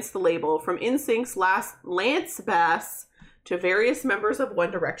back against the label, from NSYNC's Lance Bass to various members of One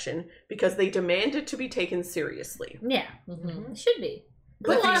Direction, because they demanded to be taken seriously. Yeah. It should be. It's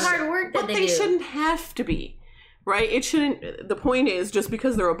a lot of hard work that But they do. shouldn't have to be, right? It shouldn't. The point is, just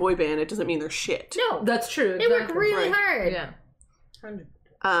because they're a boy band, it doesn't mean they're shit. No. That's true. They work really Right. hard. Yeah.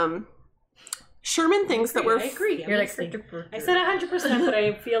 100%. Sherman thinks that we're... I agree. You're like, I said 100%, but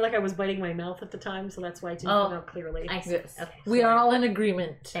I feel like I was biting my mouth at the time, so that's why it didn't come out clearly. I see. Yes. Okay. We are all in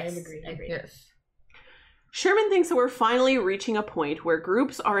agreement. Yes, agree. Yes. Sherman thinks that we're finally reaching a point where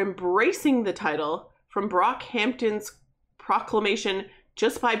groups are embracing the title from Brockhampton's proclamation,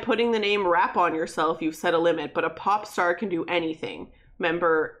 "Just by putting the name rap on yourself, you've set a limit, but a pop star can do anything,"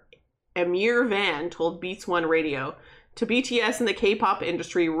 member Amir Van told Beats One Radio. To BTS and the K-pop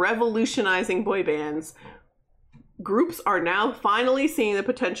industry revolutionizing boy bands, groups are now finally seeing the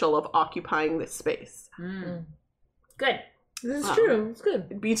potential of occupying this space. Good. This is true. It's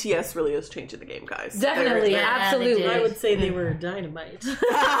good. BTS really is changing the game, guys. Definitely. Yeah, they Absolutely. did. I would say they were dynamite.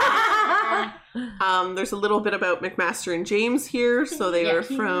 There's a little bit about McMaster and James here. So they were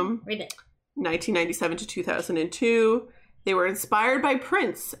from Read it. 1997 to 2002. They were inspired by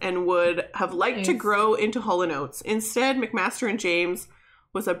Prince and would have liked to grow into Hall & Oates. Instead, McMaster and James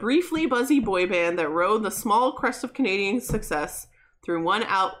was a briefly buzzy boy band that rode the small crest of Canadian success through one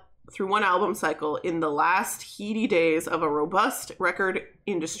album cycle in the last heady days of a robust record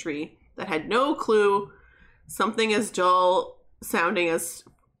industry that had no clue something as dull sounding as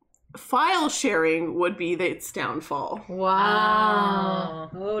file sharing would be its downfall.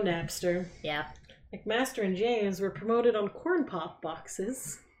 Wow. Oh, Napster. Yeah. McMaster and James were promoted on Corn Pop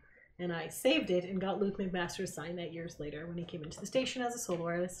boxes, and I saved it and got Luke McMaster to sign that years later when he came into the station as a solo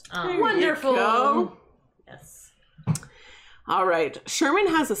artist. There you Wonderful. go. Yes. All right. Sherman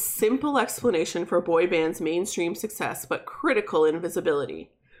has a simple explanation for boy bands' mainstream success, but critical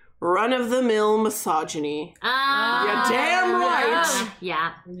invisibility. Run-of-the-mill misogyny. Ah. You're damn right.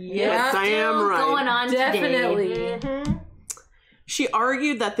 Yeah. You're damn Still right. going on Definitely. today. She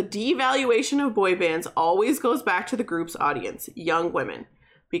argued that the devaluation of boy bands always goes back to the group's audience, young women.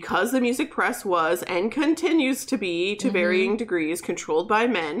 Because the music press was and continues to be, to varying degrees, controlled by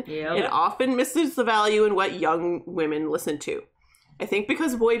men, it often misses the value in what young women listen to. I think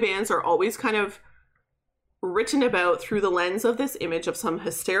because boy bands are always kind of written about through the lens of this image of some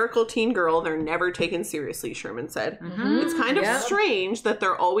hysterical teen girl, they're never taken seriously, Sherman said. It's kind of strange that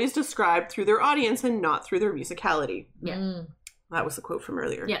they're always described through their audience and not through their musicality. Yeah. That was the quote from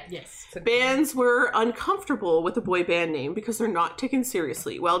earlier. Yeah. Yes. Bands were uncomfortable with the boy band name because they're not taken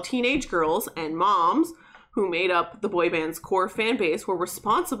seriously, while teenage girls and moms who made up the boy band's core fan base were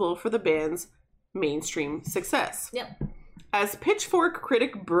responsible for the band's mainstream success. Yep. As Pitchfork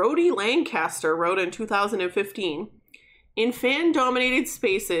critic Brody Lancaster wrote in 2015, in fan-dominated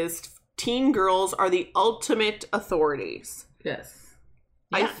spaces, teen girls are the ultimate authorities. Yes.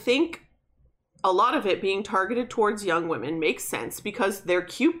 I think a lot of it being targeted towards young women makes sense because they're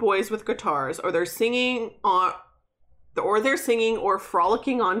cute boys with guitars, or they're singing or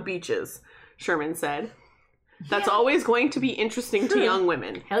frolicking on beaches, Sherman said. That's always going to be interesting to young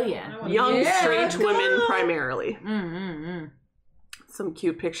women. Hell yeah. Young straight women primarily. Mm-mm-mm. Some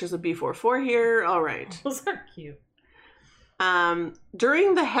cute pictures of B44 here. All right. Those are cute.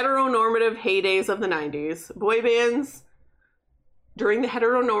 During the heteronormative heydays of the 90s, During the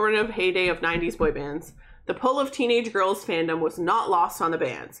heteronormative heyday of 90s boy bands, the pull of teenage girls' fandom was not lost on the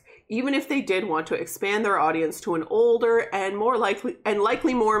bands, even if they did want to expand their audience to an older and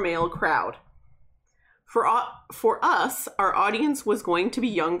likely more male crowd. For us, our audience was going to be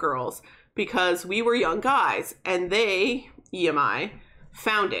young girls because we were young guys, and they, EMI,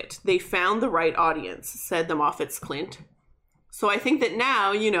 found it. They found the right audience, said the Moffats Clint. So I think that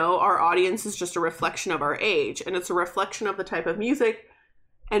now, our audience is just a reflection of our age, and it's a reflection of the type of music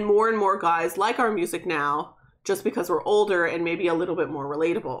and more guys like our music now just because we're older and maybe a little bit more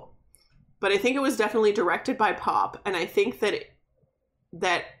relatable. But I think it was definitely directed by pop, and I think that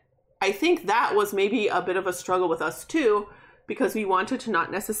was maybe a bit of a struggle with us too, because we wanted to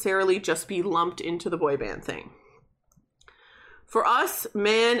not necessarily just be lumped into the boy band thing. For us,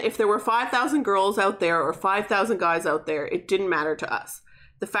 man, if there were 5,000 girls out there or 5,000 guys out there, it didn't matter to us.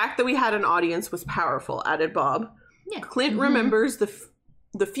 The fact that we had an audience was powerful, added Bob. Yeah. Clint remembers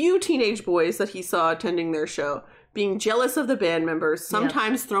the few teenage boys that he saw attending their show being jealous of the band members,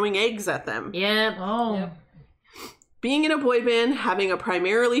 sometimes throwing eggs at them. Yep. Oh. Yep. Being in a boy band, having a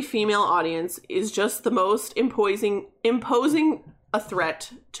primarily female audience, is just the most imposing a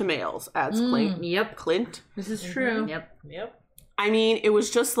threat to males, adds Clint. Yep. Clint. This is true. Yep. Yep. I mean, it was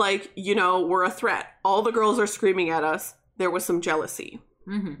just like, we're a threat. All the girls are screaming at us. There was some jealousy.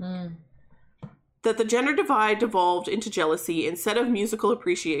 That the gender divide devolved into jealousy instead of musical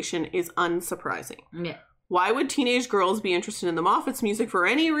appreciation is unsurprising. Yeah. Why would teenage girls be interested in the Moffats' music for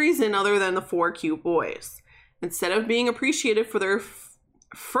any reason other than the 4 cute boys? Instead of being appreciated for their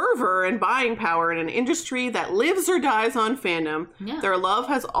fervor and buying power in an industry that lives or dies on fandom, their love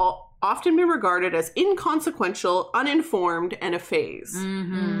has often been regarded as inconsequential, uninformed, and a phase.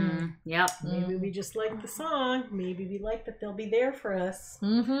 Yep. Maybe we just like the song. Maybe we like that they'll be there for us.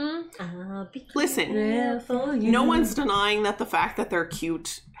 Listen, no one's denying that the fact that they're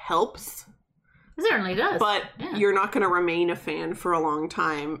cute helps. It certainly does. But you're not going to remain a fan for a long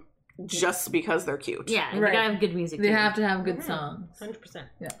time just because they're cute. Yeah, Right. they gotta have good music. They too. have to have good songs. 100%.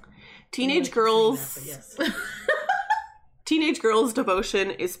 Yeah. Teenage girls' devotion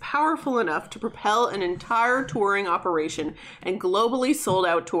is powerful enough to propel an entire touring operation and globally sold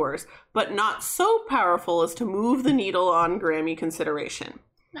out tours, but not so powerful as to move the needle on Grammy consideration.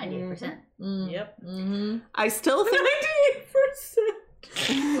 98%. Yep. I still think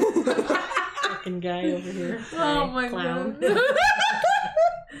 98%. Fucking guy over here. Oh my Clown. god.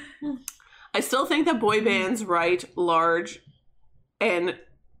 I still think that boy bands write large and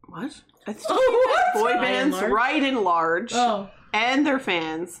what? I still think that boy bands write in large and their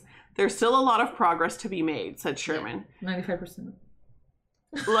fans. There's still a lot of progress to be made, said Sherman. 95%.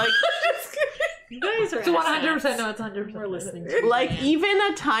 Like You guys are It's 100%. No, it's 100%. We're listening to Like, even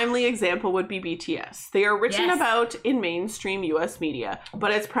a timely example would be BTS. They are written Yes. about in mainstream US media,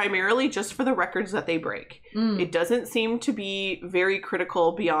 but it's primarily just for the records that they break. It doesn't seem to be very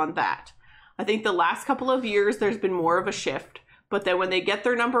critical beyond that. I think the last couple of years there's been more of a shift, but then when they get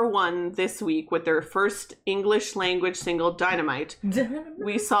their number 1 this week with their first English language single, Dynamite,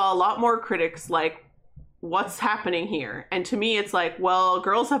 we saw a lot more critics like, what's happening here? And to me, it's like, well,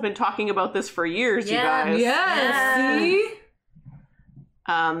 girls have been talking about this for years, you guys. Yes. See?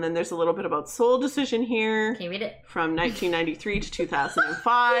 Then there's a little bit about Soul Decision here. Can you read it? From 1993 to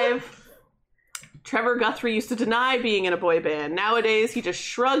 2005. Trevor Guthrie used to deny being in a boy band. Nowadays, he just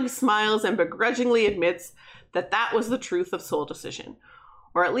shrugs, smiles, and begrudgingly admits that that was the truth of Soul Decision.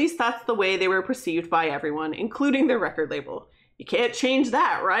 Or at least that's the way they were perceived by everyone, including their record label. You can't change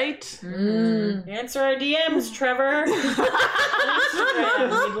that, right? Answer our DMs, Trevor.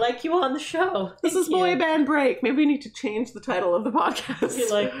 Instagram. We'd like you on the show. This is Boy Band Break. Maybe we need to change the title of the podcast. Be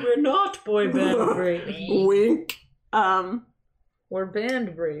like, we're not boy band break. Wink. Or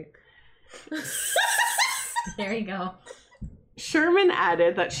band break. There you go. Sherman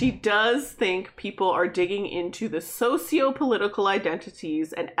added that she does think people are digging into the socio-political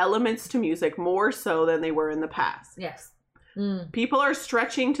identities and elements to music more so than they were in the past. Yes. People are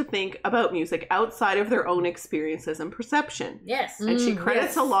stretching to think about music outside of their own experiences and perception. Yes. And she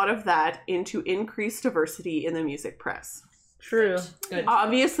credits a lot of that into increased diversity in the music press. True. Good.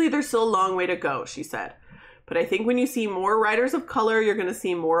 Obviously, there's still a long way to go, she said. But I think when you see more writers of color, you're going to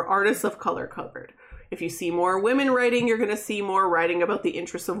see more artists of color covered. If you see more women writing, you're going to see more writing about the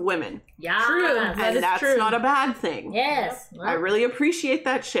interests of women. Yeah. True. That And is that's true. not a bad thing. Yes. I really appreciate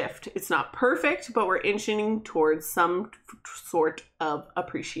that shift. It's not perfect, but we're inching towards some sort of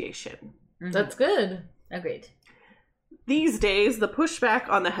appreciation. That's good. Agreed. These days, the pushback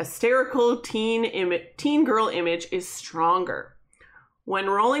on the hysterical teen girl image is stronger. When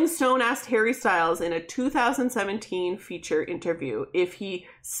Rolling Stone asked Harry Styles in a 2017 feature interview if he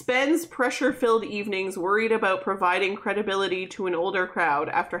spends pressure-filled evenings worried about providing credibility to an older crowd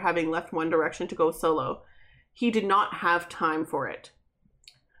after having left One Direction to go solo, he did not have time for it.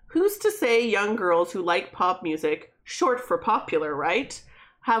 Who's to say young girls who like pop music, short for popular, right,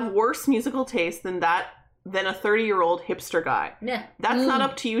 have worse musical taste than a 30-year-old hipster guy? Yeah. That's not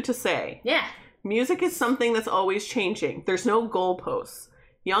up to you to say. Yeah. Music is something that's always changing. There's no goalposts.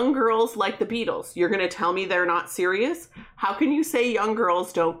 Young girls like the Beatles. You're going to tell me they're not serious? How can you say young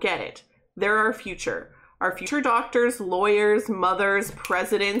girls don't get it? They're our future. Our future doctors, lawyers, mothers,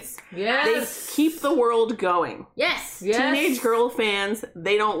 presidents. Yes. They keep the world going. Yes. Yes. Teenage girl fans,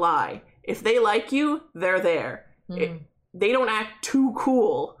 they don't lie. If they like you, they're there. They don't act too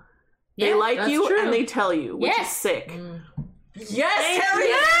cool. They Yeah, like that's you true. and they tell you, which is Yes. sick. Yes, Harry!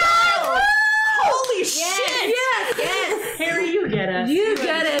 Yes! Holy shit! Yes, Harry, you get us. You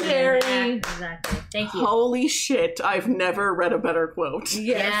get it, Harry. Exactly. Thank you. Holy shit, I've never read a better quote.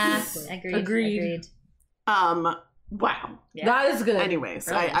 Yes. Yeah. Agreed. Agreed. Wow. Yeah. That is good. Anyways,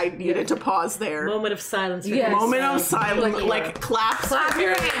 I needed to pause there. Moment of silence. for Yes. Harry Moment of Styles. silence, like claps. Clap for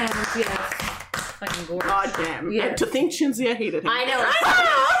your Harry. hands. Yes. Fucking gorgeous. God damn. Yes. And to think Shinzia hated him. I know.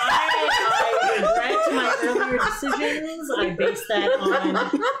 I regret my earlier decisions. I based that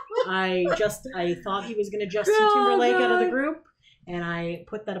on I thought he was going to Justin Timberlake out of the group, and I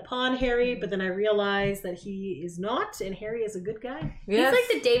put that upon Harry. But then I realized that he is not, and Harry is a good guy. Yes. He's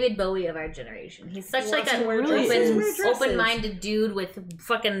like the David Bowie of our generation. He's such He like wants an to wear dresses. dresses. open-minded dude with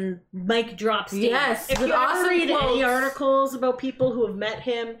fucking mic drop stance. Yes. If With you ever awesome read any quotes. articles about people who have met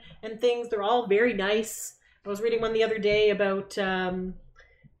him and things, they're all very nice. I was reading one the other day about an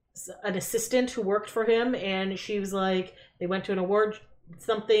assistant who worked for him, and she was like, they went to an award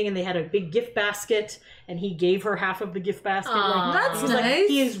something and they had a big gift basket, and he gave her half of the gift basket. Aw. That's he's like, nice.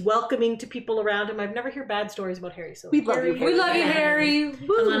 he is welcoming to people around him. I've never heard bad stories about Harry. So We love you, We love you, Yeah. Harry. Would Come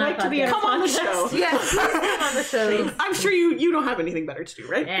you on like our to be on a Come on the podcast? show. Yes. Come on the show. I'm sure you don't have anything better to do,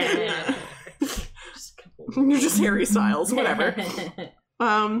 right? Yeah. Just a couple. You're just Harry Styles, whatever.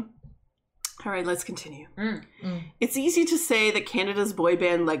 All right, let's continue. It's easy to say that Canada's boy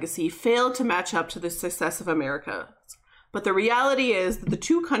band legacy failed to match up to the success of America. But the reality is that the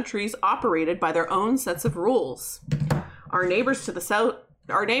two countries operated by their own sets of rules. Our neighbors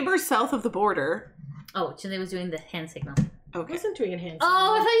south of the border. Oh, Chinley was doing the hand signal. I Okay. wasn't doing enhanced.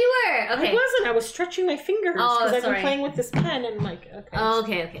 Oh, I thought you were. I Okay. wasn't. I was stretching my fingers Oh, because I've been sorry. playing with this pen and like, okay. Oh,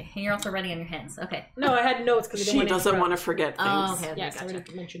 okay. And you're also writing on your hands. Okay. No, I had notes because She doesn't want to forget things. Oh, okay. Yes, I Gotcha.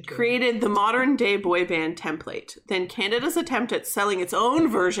 already mentioned too. Created the modern day boy band template. Then Canada's attempt at selling its own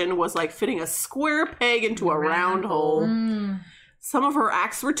version was like fitting a square peg into a round hole. Some of her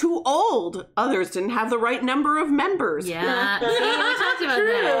acts were too old. Others didn't have the right number of members. Yeah. See, we talked about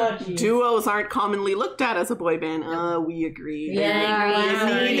that. Oh, geez. Duos aren't commonly looked at as a boy band. We agree. Yeah,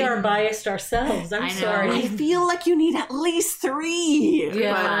 I agree. We are biased ourselves. I'm I know. sorry. I feel like you need at least 3.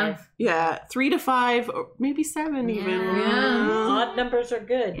 Yeah. 5. Yeah, 3 to 5, or maybe 7 even. Yeah. Odd numbers are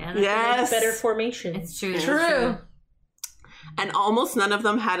good. Yeah, that's Yes. Better formation. It's true. True. And almost none of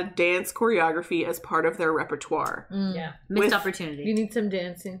them had a dance choreography as part of their repertoire, Yeah. Missed With- opportunity. You need some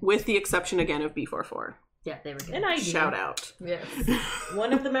dancing. with the exception again of B44. Yeah, they were good. And ID. Shout out. Yes.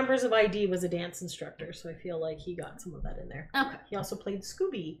 One of the members of ID was a dance instructor, so I feel like he got some of that in there. Okay. He also played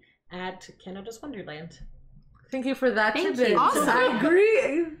Scooby at Canada's Wonderland. Thank you for that Thank tidbit. you. Awesome. I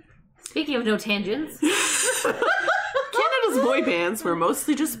agree. Speaking of no tangents. Canada's boy bands were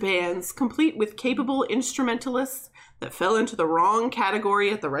mostly just bands, complete with capable instrumentalists that fell into the wrong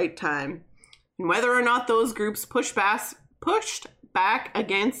category at the right time. And whether or not those groups pushed back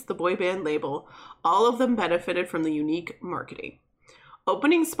against the boy band label, all of them benefited from the unique marketing.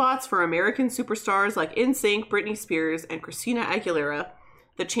 Opening spots for American superstars like NSYNC, Britney Spears, and Christina Aguilera,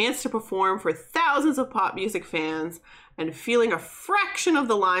 the chance to perform for thousands of pop music fans, and feeling a fraction of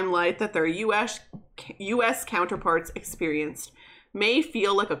the limelight that their US counterparts experienced may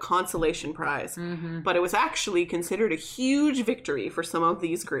feel like a consolation prize, but it was actually considered a huge victory for some of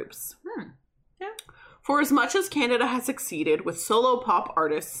these groups. Yeah. For as much as Canada has succeeded with solo pop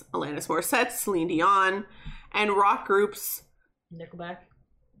artists, Alanis Morissette, Celine Dion, and rock groups, Nickelback.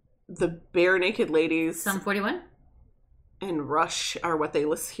 the Bare Naked Ladies Sum 41? and Rush are what they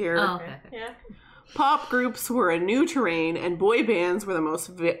list here. Oh, okay. Yeah. Pop groups were a new terrain, and boy bands were the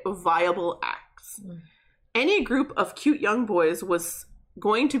most viable acts. Any group of cute young boys was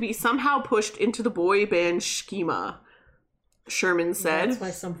going to be somehow pushed into the boy band schema, Sherman said. That's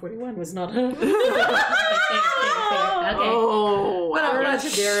why Sum 41 was not a... Okay. Oh, Whatever, ouch.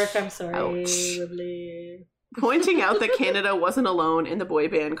 not to Derek. I'm sorry. Ouch. Lovely. Pointing out that Canada wasn't alone in the boy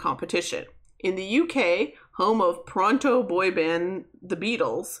band competition. In the UK, home of Pronto boy band The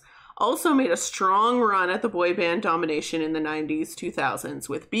Beatles, also made a strong run at the boy band domination in the 90s, 2000s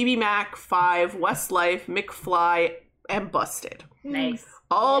with BB Mac, Five, Westlife, McFly, and Busted. Nice.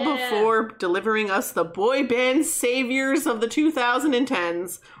 All Yeah. before delivering us the boy band saviors of the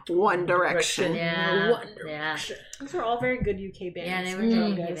 2010s, One Direction. Yeah. Wonder. Yeah. These are all very good UK bands. Yeah, they were Good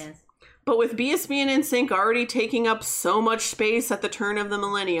job, good guys. bands. But with BSB and NSYNC already taking up so much space at the turn of the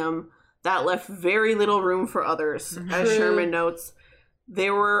millennium, that left very little room for others. As Sherman notes, they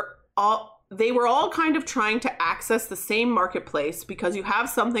were all kind of trying to access the same marketplace because you have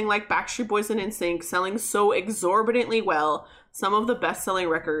something like Backstreet Boys and NSYNC selling so exorbitantly well, some of the best-selling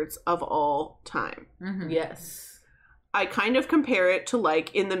records of all time. Yes. I kind of compare it to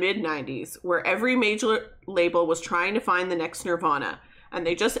like in the mid-90s, where every major label was trying to find the next Nirvana, and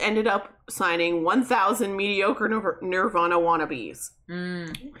they just ended up signing 1,000 mediocre Nirvana wannabes.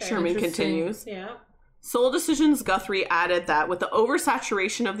 Sherman continues. Yeah. Soul Decision's Guthrie added that with the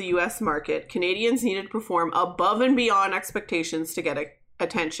oversaturation of the US market, Canadians needed to perform above and beyond expectations to get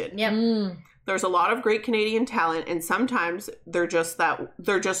attention. Yep. There's a lot of great Canadian talent, and sometimes they're just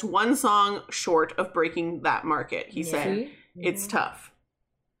one song short of breaking that market, he said. It's tough.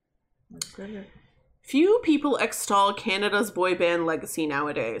 Few people extol Canada's boy band legacy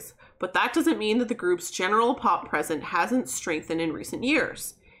nowadays, but that doesn't mean that the group's general pop presence hasn't strengthened in recent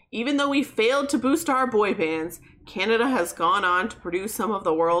years. Even though we failed to boost our boy bands, Canada has gone on to produce some of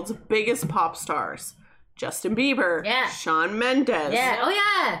the world's biggest pop stars. Justin Bieber, Shawn Mendes,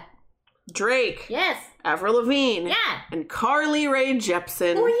 Drake, Avril Lavigne, and Carly Rae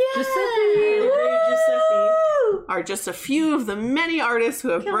Jepsen are just a few of the many artists who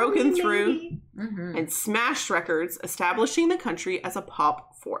have broken through and smashed records, establishing the country as a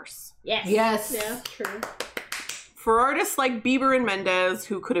pop force. Yes. Yeah, true. For artists like Bieber and Mendes,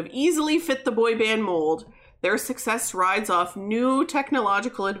 who could have easily fit the boy band mold, their success rides off new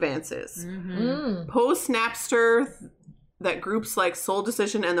technological advances. Post-Napster, that groups like Soul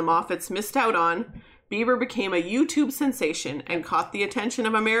Decision and the Moffats missed out on, Bieber became a YouTube sensation and caught the attention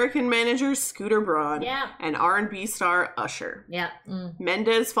of American manager Scooter Braun and R&B star Usher.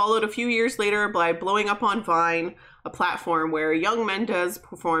 Mendes followed a few years later by blowing up on Vine, a platform where young Mendes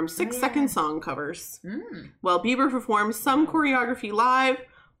performed 6-second song covers. While Bieber performed some choreography live,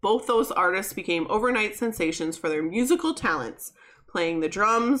 both those artists became overnight sensations for their musical talents, playing the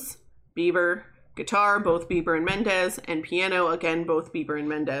drums, Bieber, guitar, both Bieber and Mendes, and piano, again, both Bieber and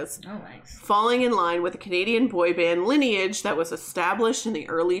Mendes. Oh, nice. Falling in line with the Canadian boy band lineage that was established in the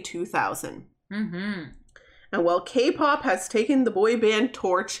early 2000s. And while K-pop has taken the boy band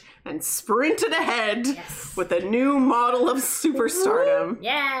torch and sprinted ahead with a new model of superstardom.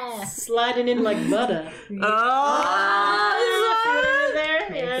 Sliding in like butter.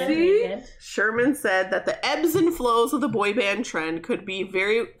 Sherman said that the ebbs and flows of the boy band trend could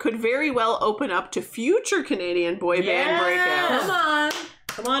very well open up to future Canadian boy band breakouts.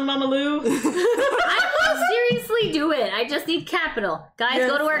 Come on, Mama Lou. I will seriously do it. I just need capital. Guys,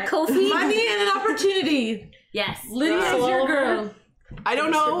 go to our Ko-fi. Money and an opportunity. Yes. Lydia's your girl. I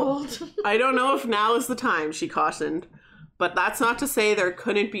don't know if now is the time, she cautioned. But that's not to say there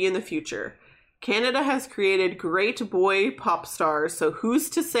couldn't be in the future. Canada has created great boy pop stars, so who's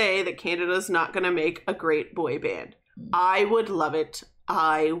to say that Canada's not going to make a great boy band? I would love it.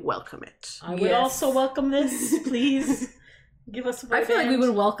 I welcome it. I would also welcome this. Please give us a boy I feel band. like we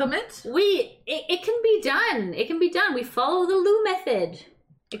would welcome it. It can be done. It can be done. We follow the Lou method.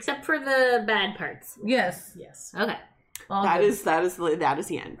 Except for the bad parts. Yes. Okay. That is the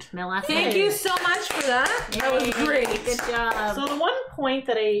end. Thank you so much for that. That was great. Good job. So the one point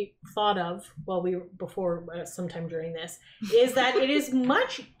that I thought of sometime during this is that it is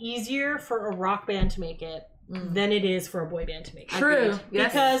much easier for a rock band to make it than it is for a boy band to make it. True.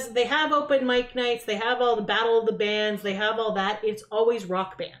 Yes. Because they have open mic nights, they have all the battle of the bands, they have all that. It's always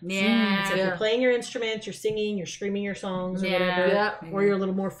rock bands. Yeah. So you're playing your instruments, you're singing, you're screaming your songs or whatever, or you're a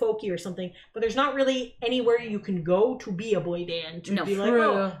little more folky or something. But there's not really anywhere you can go to be a boy band to be like,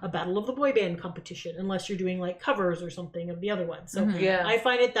 oh, a battle of the boy band competition, unless you're doing like covers or something of the other ones. So I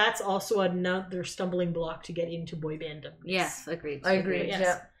find that's also another stumbling block to get into boy bandom. Yes, agreed. I agree. Yes.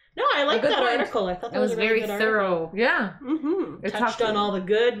 Yeah. No, I like that article. I thought that was a really very good thorough. article. Yeah. It touched on all the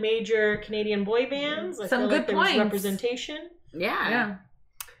good major Canadian boy bands. I Some feel good like there was points. representation. Yeah.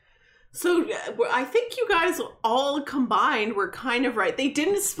 So I think you guys all combined were kind of right. They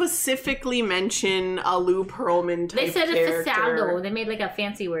didn't specifically mention a Lou Pearlman type They said character. it's a sado. They made like a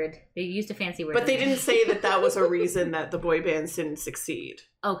fancy word. They used a fancy word. But they didn't say that was a reason that the boy bands didn't succeed.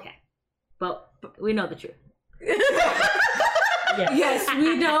 Okay. But we know the truth. Yes,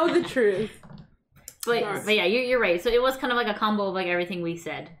 we know the truth. But yeah, you're right. So it was kind of like a combo of like everything we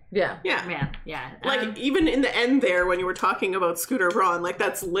said. Yeah. Like even in the end there, when you were talking about Scooter Braun, like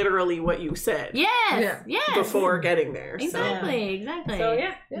that's literally what you said. Yes. Before getting there. Exactly. So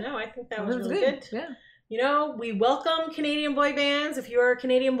yeah, no, I think that was really good. Yeah. we welcome Canadian boy bands. If you are a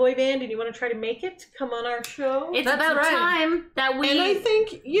Canadian boy band and you want to try to make it, come on our show. It's That's about right. time that we And I think,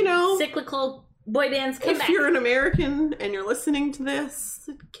 cyclical boy bands come if back. you're an American and you're listening to this,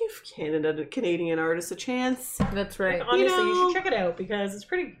 give Canadian artists a chance. That's right. Honestly, you know- should check it out because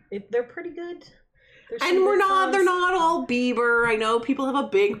they're pretty good. There's some And good they're songs. not all Bieber. I know people have a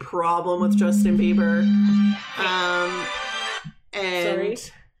big problem with Justin Bieber. And Sorry.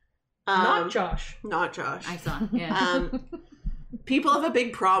 Not Josh. Not Josh. I saw. Yeah. People have a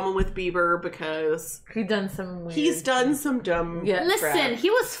big problem with Bieber because He done some weird. he's done some dumb Yeah. Listen, crap. he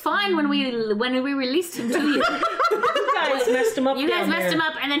was fine when we released him to you. You guys messed him up. You guys down messed there. him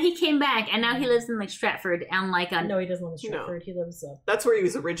up, and then he came back, and now he lives in like Stratford and like a. No, he doesn't live in Stratford. He lives up. That's where he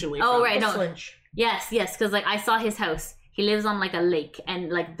was originally Oh from. right, no. Flinch. Yes, because like I saw his house. He lives on like a lake, and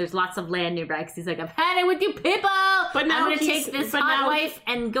like there's lots of land nearby. Because he's like, I've had it with you people. But now I'm gonna he's- take this but hot now- wife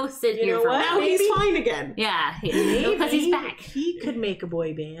and go sit You here know for a what? while. Now he's Maybe- fine again. Yeah, Maybe because he's back. He could make a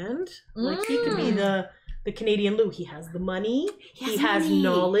boy band. Like he could be the Canadian Lou. He has the money. He has money.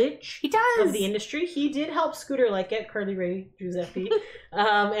 knowledge. He does. Of the industry. He did help Scooter like get Carly Rae Giuseppe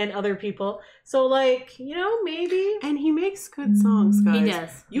and other people. So like, maybe And he makes good songs, guys. He does.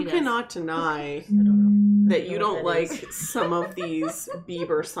 You He does. cannot deny I don't know. that you don't what that like some of these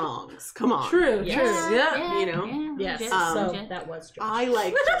Bieber songs. Come on. True. Yes. True. Yeah. You know? Yes. legit, So legit. that was Josh. I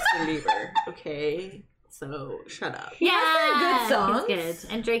like Justin Bieber, okay? So shut up. Yeah, has some good songs. He's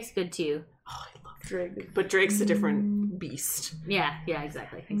good, and Drake's good too. Oh, I love Drake. But Drake's a different beast. Yeah,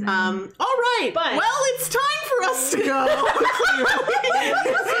 exactly. All right. But- well, it's time for us to go.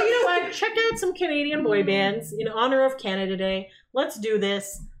 So you know what? Check out some Canadian boy bands in honor of Canada Day. Let's do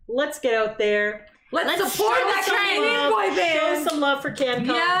this. Let's get out there. Let's Let's support show that some Canadian love. boy Show band. some love for CanCon.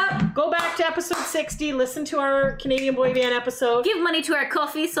 Yeah. Go back to episode 60. Listen to our Canadian boy band episode. Give money to our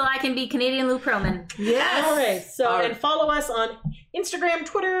coffee so I can be Canadian Lou Pearlman. Yes. All right. So All right. and follow us on Instagram,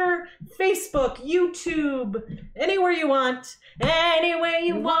 Twitter, Facebook, YouTube, anywhere you want. Anywhere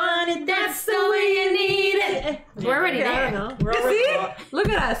you want it, that's the way you need it. We're already Yeah, I there. don't know. We're already See? there. Look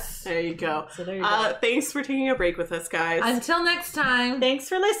at us. There you go. So there you go. Thanks for taking a break with us, guys. Until next time. Thanks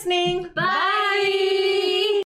for listening. Bye.